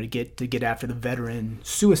believe, to get after the veteran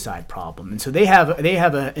suicide problem. And so they have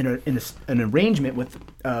an arrangement with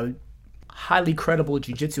highly credible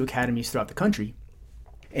jiu-jitsu academies throughout the country.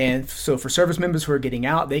 And so for service members who are getting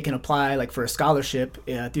out, they can apply for a scholarship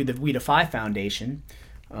through the We Defy Foundation.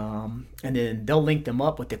 And then they'll link them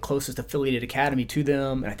up with the closest affiliated academy to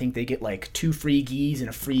them. And I think they get 2 free gis and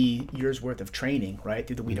a free year's worth of training, right,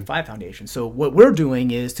 through the We Defy Foundation. So what we're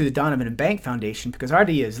doing is through the Donovan and Bank Foundation, because our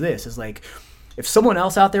idea is this, is if someone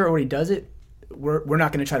else out there already does it, we're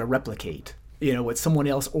not going to try to replicate, what someone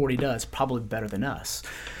else already does, probably better than us.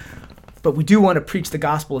 But we do want to preach the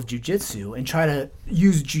gospel of jiu-jitsu and try to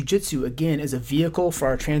use jiu-jitsu, again, as a vehicle for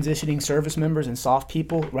our transitioning service members and soft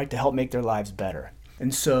people, right, to help make their lives better.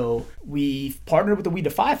 And so we've partnered with the We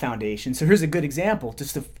Defy Foundation. So here's a good example.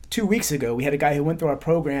 Just 2 weeks ago, we had a guy who went through our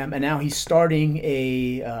program, and now he's starting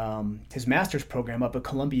his master's program up at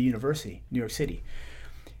Columbia University, New York City.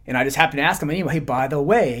 And I just happened to ask him anyway, hey, by the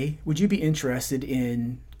way, would you be interested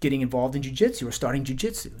in getting involved in jiu-jitsu or starting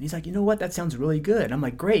jiu-jitsu? And he's like, you know what, that sounds really good. And I'm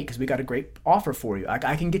like, great, because we got a great offer for you.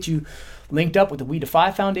 I can get you linked up with the We Defy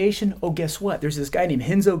Foundation. Oh, guess what? There's this guy named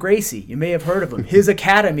Renzo Gracie. You may have heard of him. His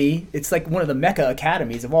academy, it's one of the Mecca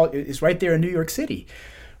academies of all, is right there in New York City,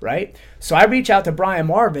 right? So I reach out to Brian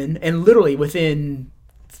Marvin, and literally within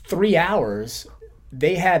 3 hours,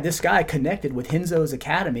 they had this guy connected with Renzo's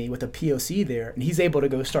academy with a POC there, and he's able to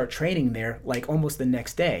go start training there almost the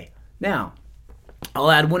next day. Now,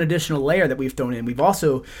 I'll add one additional layer that we've thrown in. We've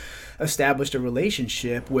also established a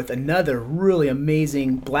relationship with another really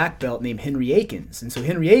amazing black belt named Henry Akins. And so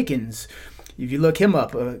Henry Akins, if you look him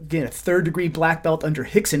up, again, a 3rd degree black belt under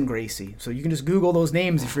Rickson Gracie. So you can just Google those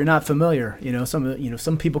names if you're not familiar.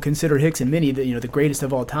 Some people consider Rickson Mini the greatest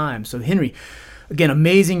of all time. So Henry, again,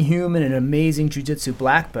 amazing human and amazing jiu-jitsu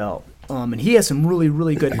black belt. And he has some really,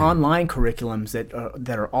 really good online curriculums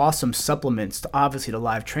that are awesome supplements to obviously to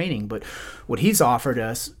live training. But what he's offered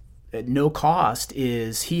us at no cost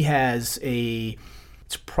is he has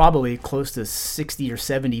it's probably close to 60 or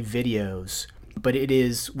 70 videos, but it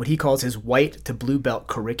is what he calls his white to blue belt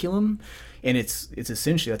curriculum. And it's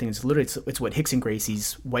essentially, I think it's what Rickson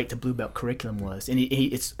Gracie's white to blue belt curriculum was. And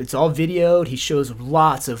it's all videoed. He shows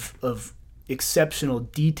lots of exceptional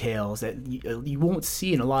details that you won't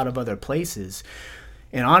see in a lot of other places.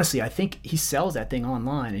 And honestly, I think he sells that thing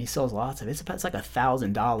online, and he sells lots of it. It's like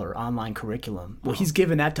 $1,000 online curriculum. Well, he's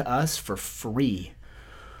given that to us for free.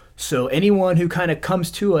 So anyone who kind of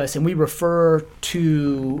comes to us and we refer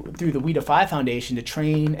through the We Defy Foundation to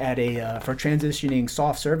train at for transitioning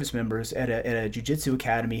soft service members at a jiu-jitsu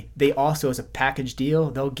academy, they also, as a package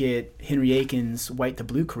deal, they'll get Henry Akins' white to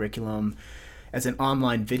blue curriculum as an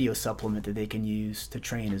online video supplement that they can use to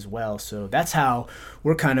train as well. So that's how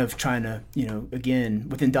we're kind of trying to, again,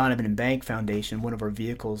 within Donovan and Bank Foundation, one of our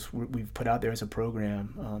vehicles we've put out there as a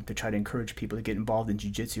program to try to encourage people to get involved in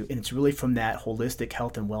jiu-jitsu. And it's really from that holistic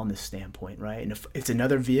health and wellness standpoint, right? And if it's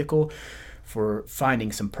another vehicle for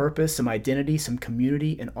finding some purpose, some identity, some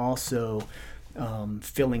community, and also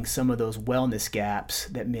filling some of those wellness gaps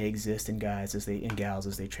that may exist in guys and gals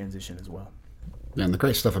as they transition as well. Yeah, and the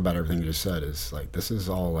great stuff about everything you just said is this is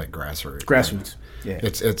all grassroots. Grassroots. Yeah.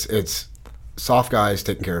 It's soft guys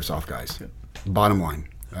taking care of soft guys. Yeah. Bottom line.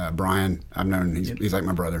 Brian, I've known, he's like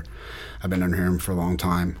my brother. I've been under him for a long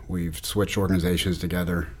time. We've switched organizations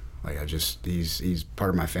together. He's part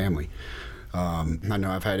of my family. I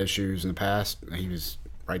know I've had issues in the past. He was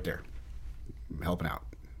right there, helping out.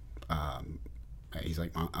 He's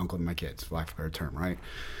like my uncle to my kids, for lack of a better term, right?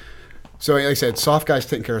 So like I said, soft guys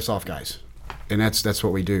taking care of soft guys, and that's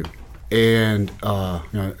what we do. And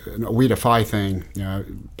we defy thing,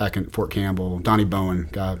 back in Fort Campbell, Donnie Bowen,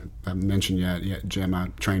 guy I haven't mentioned yet, Jim I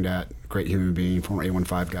trained at, great human being, former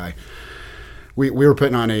A15 guy. We were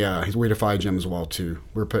putting on we defy Jim as well too.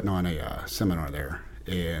 We were putting on a seminar there,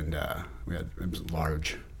 and it was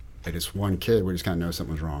large. And this one kid, we just kind of know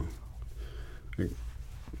something was wrong.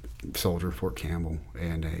 Soldier, Fort Campbell,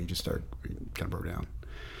 and he kind of broke down.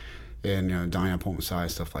 And Donnie, I pulled him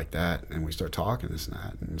aside, stuff like that, and we start talking this and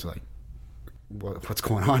that, and it's like, what's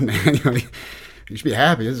going on, man? You should be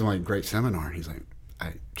happy. This is like a great seminar. And he's like,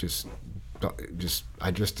 I just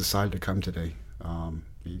decided to come today.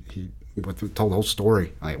 He told the whole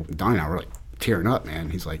story. Like Donnie and I were like tearing up, man.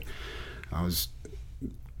 He's like, I was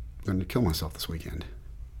going to kill myself this weekend,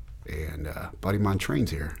 and a buddy of mine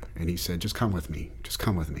trains here, and he said, just come with me. Just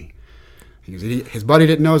come with me. His buddy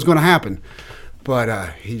didn't know it was going to happen,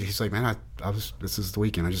 but he's like, man, this is the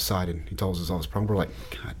weekend. I just decided. He told us all his problem. We're like,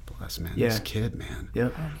 God bless, man. Yeah. This kid, man.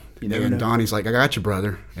 Yep. And Donnie's like, I got you,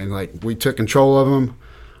 brother. And like, we took control of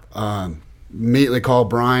him. Immediately called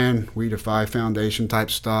Brian. We Defy Foundation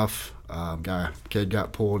type stuff. Kid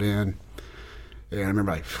got pulled in. And I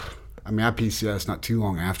remember, I PCS not too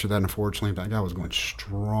long after that, unfortunately. That guy was going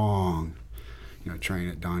strong, training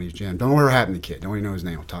at Donnie's gym. Don't know what happened to the kid. Don't even know his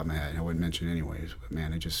name off the top of my head. I wouldn't mention it anyways. But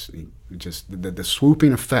man, the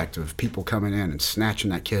swooping effect of people coming in and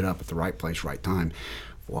snatching that kid up at the right place, right time.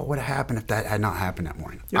 What would have happened if that had not happened that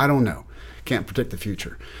morning? Yep. I don't know. Can't predict the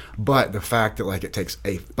future. But the fact that it takes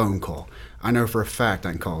a phone call. I know for a fact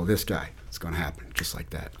I can call this guy. It's going to happen just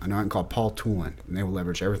like that. I know I can call Paul Toolin, and they will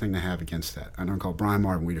leverage everything they have against that. I know I can call Brian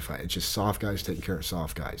Martin, we Defy. It's just soft guys taking care of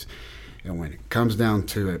soft guys. And when it comes down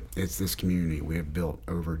to it, it's this community we have built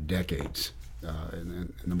over decades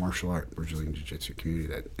in the martial art, Brazilian Jiu-Jitsu community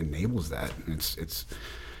that enables that. And it's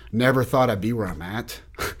never thought I'd be where I'm at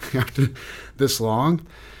after this long,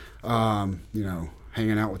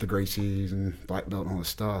 hanging out with the Gracies and black belt and all this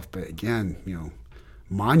stuff. But again,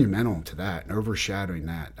 monumental to that and overshadowing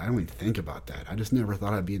that. I don't even think about that. I just never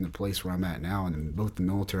thought I'd be in the place where I'm at now. And in both the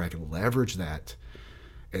military, I could leverage that.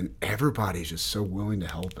 And everybody's just so willing to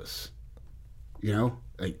help us.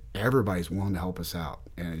 Everybody's willing to help us out.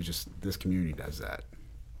 And it's just, this community does that.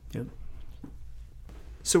 Yep.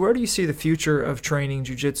 So where do you see the future of training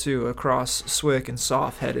jiu-jitsu across SWCS and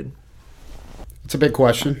SOF headed? It's a big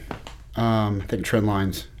question. I think trend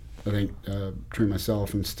lines. I think between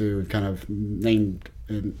myself and Stu kind of named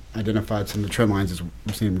and identified some of the trend lines as we've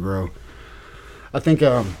seen them grow. I think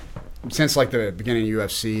since the beginning of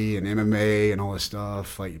UFC and MMA and all this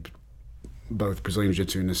stuff, both Brazilian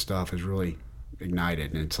Jiu-Jitsu and this stuff has really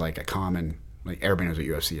ignited, and it's a common, everybody knows what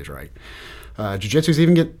UFC is, right? Jiu-Jitsu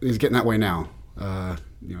is getting that way now.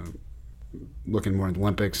 Looking more at the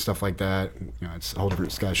Olympics, stuff like that. It's a whole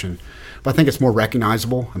different discussion. But I think it's more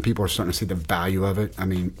recognizable, and people are starting to see the value of it. I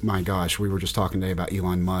mean, my gosh, we were just talking today about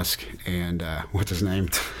Elon Musk and what's his name?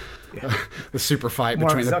 Yeah. The super fight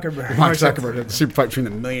Mark between Zuckerberg. The super fight between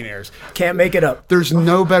the millionaires. Can't make it up. There's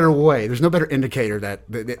no better way. There's no better indicator that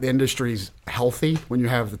the industry's healthy when you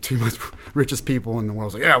have the two most richest people in the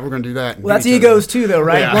world. It's yeah, we're going to do that. Well, that's egos too, though,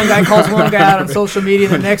 right? Yeah. One guy calls one guy out on social media,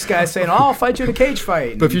 and the next guy's saying, I'll fight you in a cage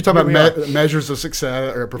fight. But if you talk about measures of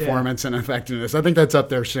success or performance and effectiveness, I think that's up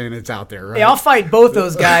there, Shane. It's out there, right? Hey, I'll fight both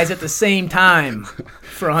those guys at the same time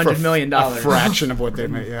for $100 million. A fraction of what they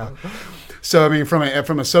make, yeah. So, I mean, from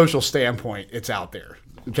a social standpoint, it's out there.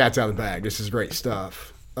 The cat's out of the bag. This is great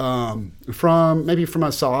stuff. From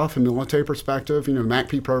a SOF and military perspective, the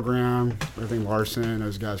MACP program, everything Larson,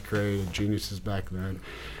 those guys created, geniuses back then,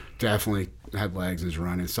 definitely had legs and is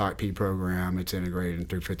running. SOCP program, it's integrated in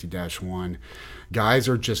 350-1. Guys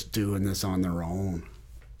are just doing this on their own.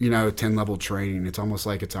 10-level training. It's almost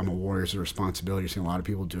like I'm a warrior. It's a responsibility. You're seeing a lot of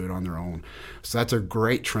people do it on their own. So that's a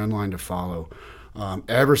great trend line to follow.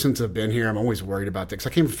 Ever since I've been here, I'm always worried about that because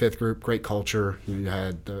I came from fifth group, great culture. You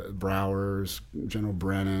had Browers, General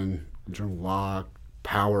Brennan, General Locke,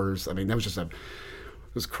 Powers. I mean, that was just it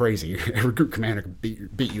was crazy. Every group commander could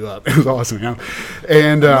beat you up. It was awesome,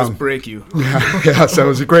 And almost break you. yeah. So it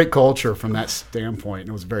was a great culture from that standpoint. And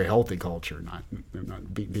it was a very healthy culture, not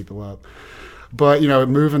beating people up. But,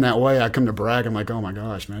 moving that way, I come to brag. I'm like, oh, my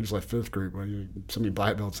gosh, man, I just left 5th group. Well, so many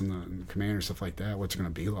black belts in the commander, stuff like that. What's it going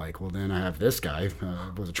to be like? Well, then I have this guy,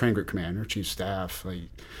 was a train group commander, chief staff. Like,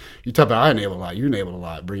 you talk about I enabled a lot. You enabled a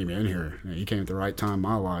lot bringing me in here. You came at the right time in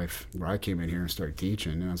my life where I came in here and started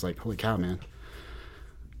teaching. And I was like, holy cow, man.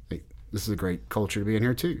 Like, this is a great culture to be in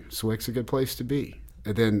here, too. SWCS a good place to be.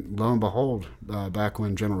 And then, lo and behold, back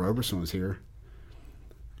when General Roberson was here,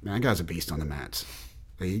 man, that guy's a beast on the mats.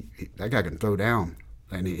 That guy can throw down,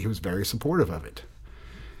 and he was very supportive of it.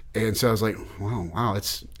 And so I was like, wow,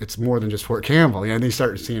 it's more than just Fort Campbell. And then you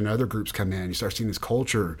start seeing other groups come in. You start seeing this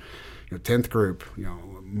culture, 10th group,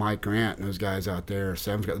 Mike Grant and those guys out there,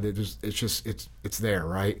 7th. It's there,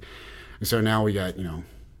 right? And so now we got,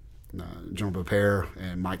 General Bopere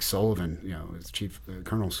and Mike Sullivan,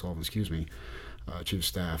 Colonel Sullivan, chief of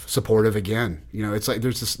staff, supportive again. It's like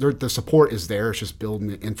the support is there. It's just building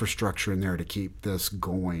the infrastructure in there to keep this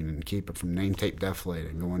going and keep it from name tape deflate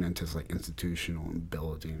and going into like institutional and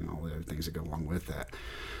building and all the other things that go along with that.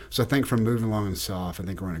 So I think from moving along in SOF, I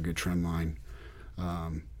think we're on a good trend line.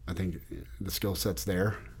 I think the skill set's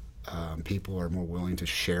there. People are more willing to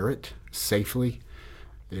share it safely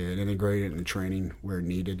and integrate it in training where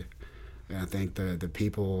needed. And I think the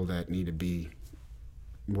people that need to be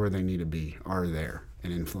where they need to be are there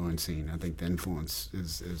and influencing. I think the influence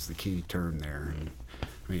is the key term there. And,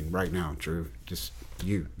 I mean, right now, Drew, just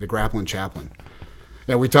you, the grappling chaplain.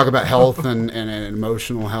 Yeah, we talk about health and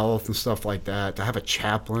emotional health and stuff like that. To have a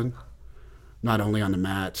chaplain, not only on the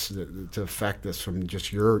mats, to affect this from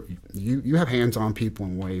just you have hands-on people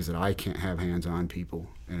in ways that I can't have hands-on people,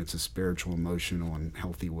 and it's a spiritual, emotional, and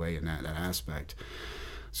healthy way in that aspect.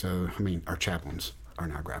 So, I mean, our chaplains are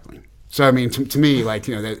now grappling. So, I mean, to me, like,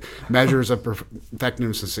 that measures of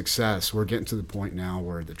effectiveness and success, we're getting to the point now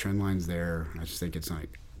where the trend line's there. I just think it's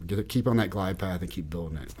like, keep on that glide path and keep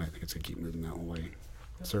building it. I think it's going to keep moving that way.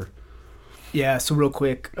 Sir? Yeah, so real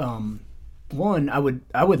quick, one, I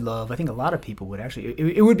would love, I think a lot of people would actually,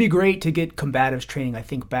 it would be great to get combatives training, I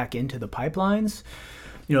think, back into the pipelines.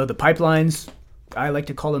 The pipelines, I like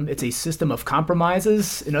to call them, it's a system of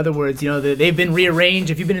compromises. In other words, they've been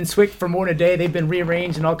rearranged. If you've been in SWCS for more than a day, they've been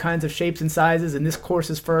rearranged in all kinds of shapes and sizes, and this course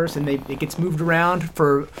is first, and it gets moved around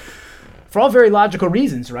for all very logical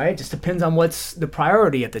reasons, right? Just depends on what's the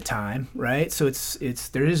priority at the time, right? So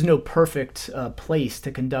there is no perfect place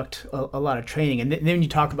to conduct a lot of training. And then you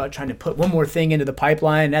talk about trying to put one more thing into the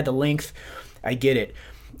pipeline and add the length. I get it.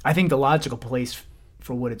 I think the logical place,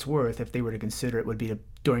 for what it's worth, if they were to consider it, would be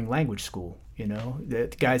during language school.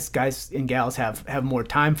 The guys and gals have more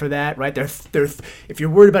time for that, right? They're if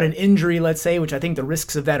you're worried about an injury, let's say, which I think the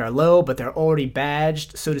risks of that are low, but they're already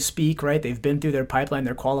badged, so to speak, right? They've been through their pipeline,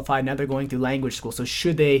 they're qualified, now they're going through language school. So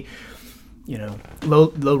should they,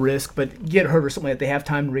 low risk, but get hurt or something like that, they have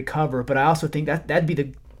time to recover. But I also think that'd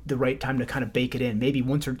be the right time to kind of bake it in, maybe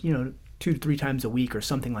once or 2 to 3 times a week or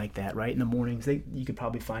something like that, right? In the mornings, you could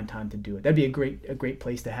probably find time to do it. That'd be a great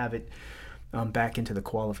place to have it back into the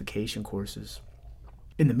qualification courses.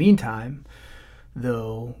 In the meantime,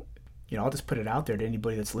 though, I'll just put it out there to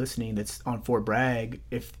anybody that's listening that's on Fort Bragg.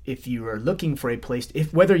 If you are looking for a place,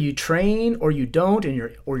 whether you train or you don't, and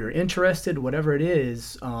you're interested, whatever it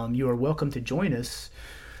is, you are welcome to join us.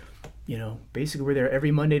 Basically we're there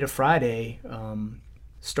every Monday to Friday,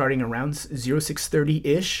 starting around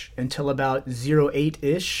 06:30-ish until about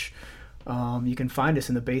 08-ish. You can find us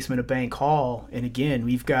in the basement of Bank Hall. And again,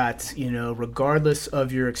 we've got, regardless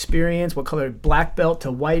of your experience, what color, black belt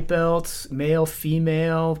to white belts, male,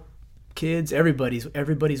 female, kids,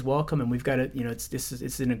 everybody's welcome. And we've got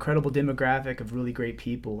it's an incredible demographic of really great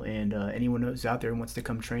people. And anyone who's out there and wants to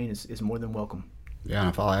come train is more than welcome. Yeah, and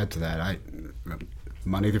if I'll add to that,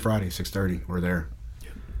 Monday through Friday, 6:30, we're there.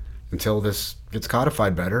 Yep. Until this gets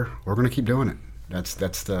codified better, we're going to keep doing it. That's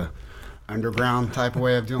the underground type of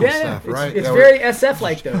way of doing stuff, right? It's very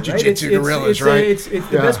SF-like, though, right? Jiu-Jitsu guerrillas, right?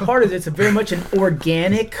 The best part is it's very much an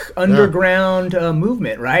organic underground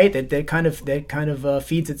movement, right? That kind of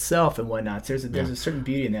feeds itself and whatnot. So there's a certain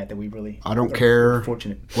beauty in that we really I don't care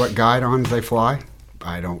fortunate. What guidons they fly.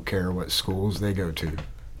 I don't care what schools they go to.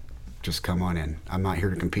 Just come on in. I'm not here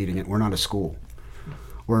to compete against. We're not a school.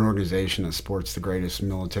 We're an organization that supports the greatest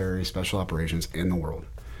military special operations in the world.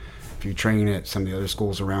 If you train at some of the other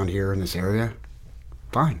schools around here in this area,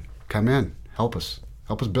 fine, come in, help us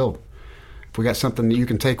build. If we got something that you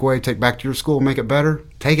can take back to your school, make it better,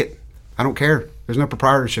 take it. I don't care. There's no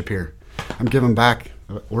proprietorship here. I'm giving back.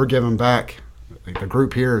 We're giving back. The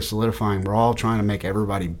group here is solidifying. We're all trying to make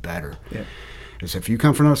everybody better. Yeah. So if you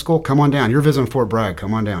come from another school, come on down. You're visiting Fort Bragg,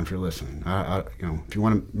 come on down if you're listening. If you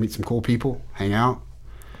want to meet some cool people, hang out.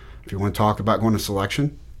 If you want to talk about going to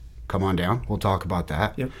selection, come on down. We'll talk about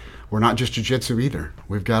that. Yep. We're not just jiu-jitsu either.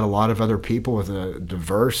 We've got a lot of other people with a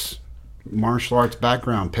diverse martial arts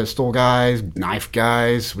background, pistol guys, knife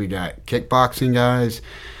guys, we got kickboxing guys,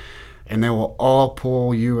 and they will all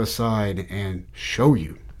pull you aside and show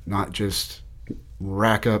you, not just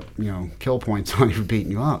rack up, kill points on you for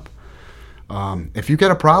beating you up. If you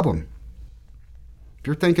got a problem, if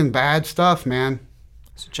you're thinking bad stuff, man,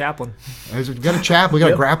 it's a chaplain. We got a chaplain. We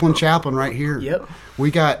got a grappling chaplain right here. Yep.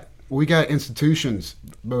 We got institutions,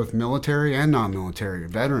 both military and non-military,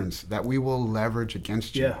 veterans, that we will leverage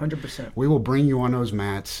against you. Yeah, 100%. We will bring you on those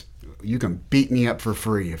mats. You can beat me up for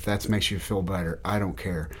free if that makes you feel better. I don't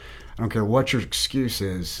care. I don't care what your excuse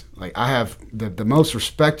is. Like, I have the most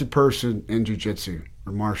respected person in jiu-jitsu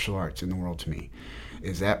or martial arts in the world to me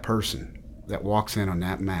is that person that walks in on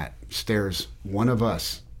that mat, stares one of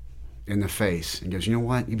us in the face and goes, you know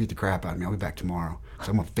what? You beat the crap out of me. I'll be back tomorrow because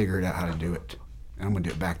I'm going to figure it out how to do it. And I'm going to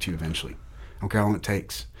do it back to you eventually. I don't care how long it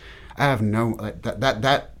takes. I have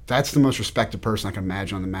that's the most respected person I can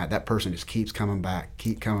imagine on the mat. That person just keeps coming back,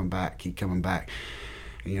 keep coming back.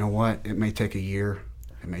 And you know what? It may take a year.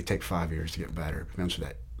 It may take 5 years to get better. Eventually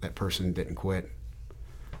that person didn't quit.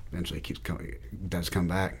 Eventually does come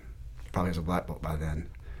back. Probably has a black belt by then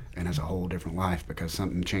and has a whole different life because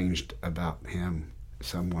something changed about him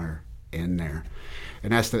somewhere in there.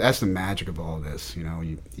 And that's the magic of all this.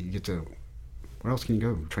 You get to, where else can you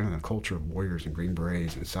go? Train in a culture of warriors and Green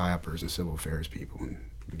Berets and psyopers and civil affairs people, and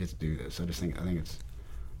you get to do this. I think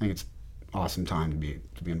it's awesome time to be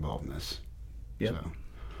involved in this. Yep. So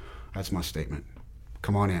that's my statement.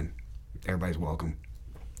 Come on in. Everybody's welcome.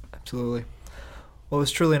 Absolutely. Well, it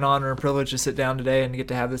was truly an honor and privilege to sit down today and get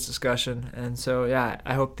to have this discussion. And so, yeah,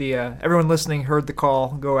 I hope everyone listening heard the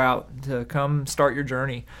call. Go out to come start your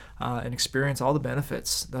journey and experience all the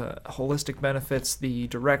benefits, the holistic benefits, the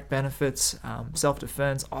direct benefits,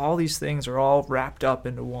 self-defense. All these things are all wrapped up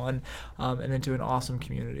into one and into an awesome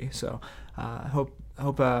community. So I hope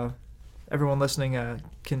everyone listening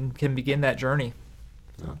can begin that journey.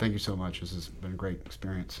 Thank you so much. This has been a great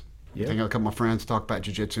experience. Yeah. I think I'll come with my friends, talk about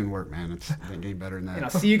jiu-jitsu and work, man. It ain't getting better than that. And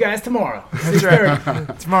I'll see you guys tomorrow. That's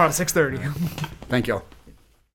right. Tomorrow at 6:30. Thank y'all.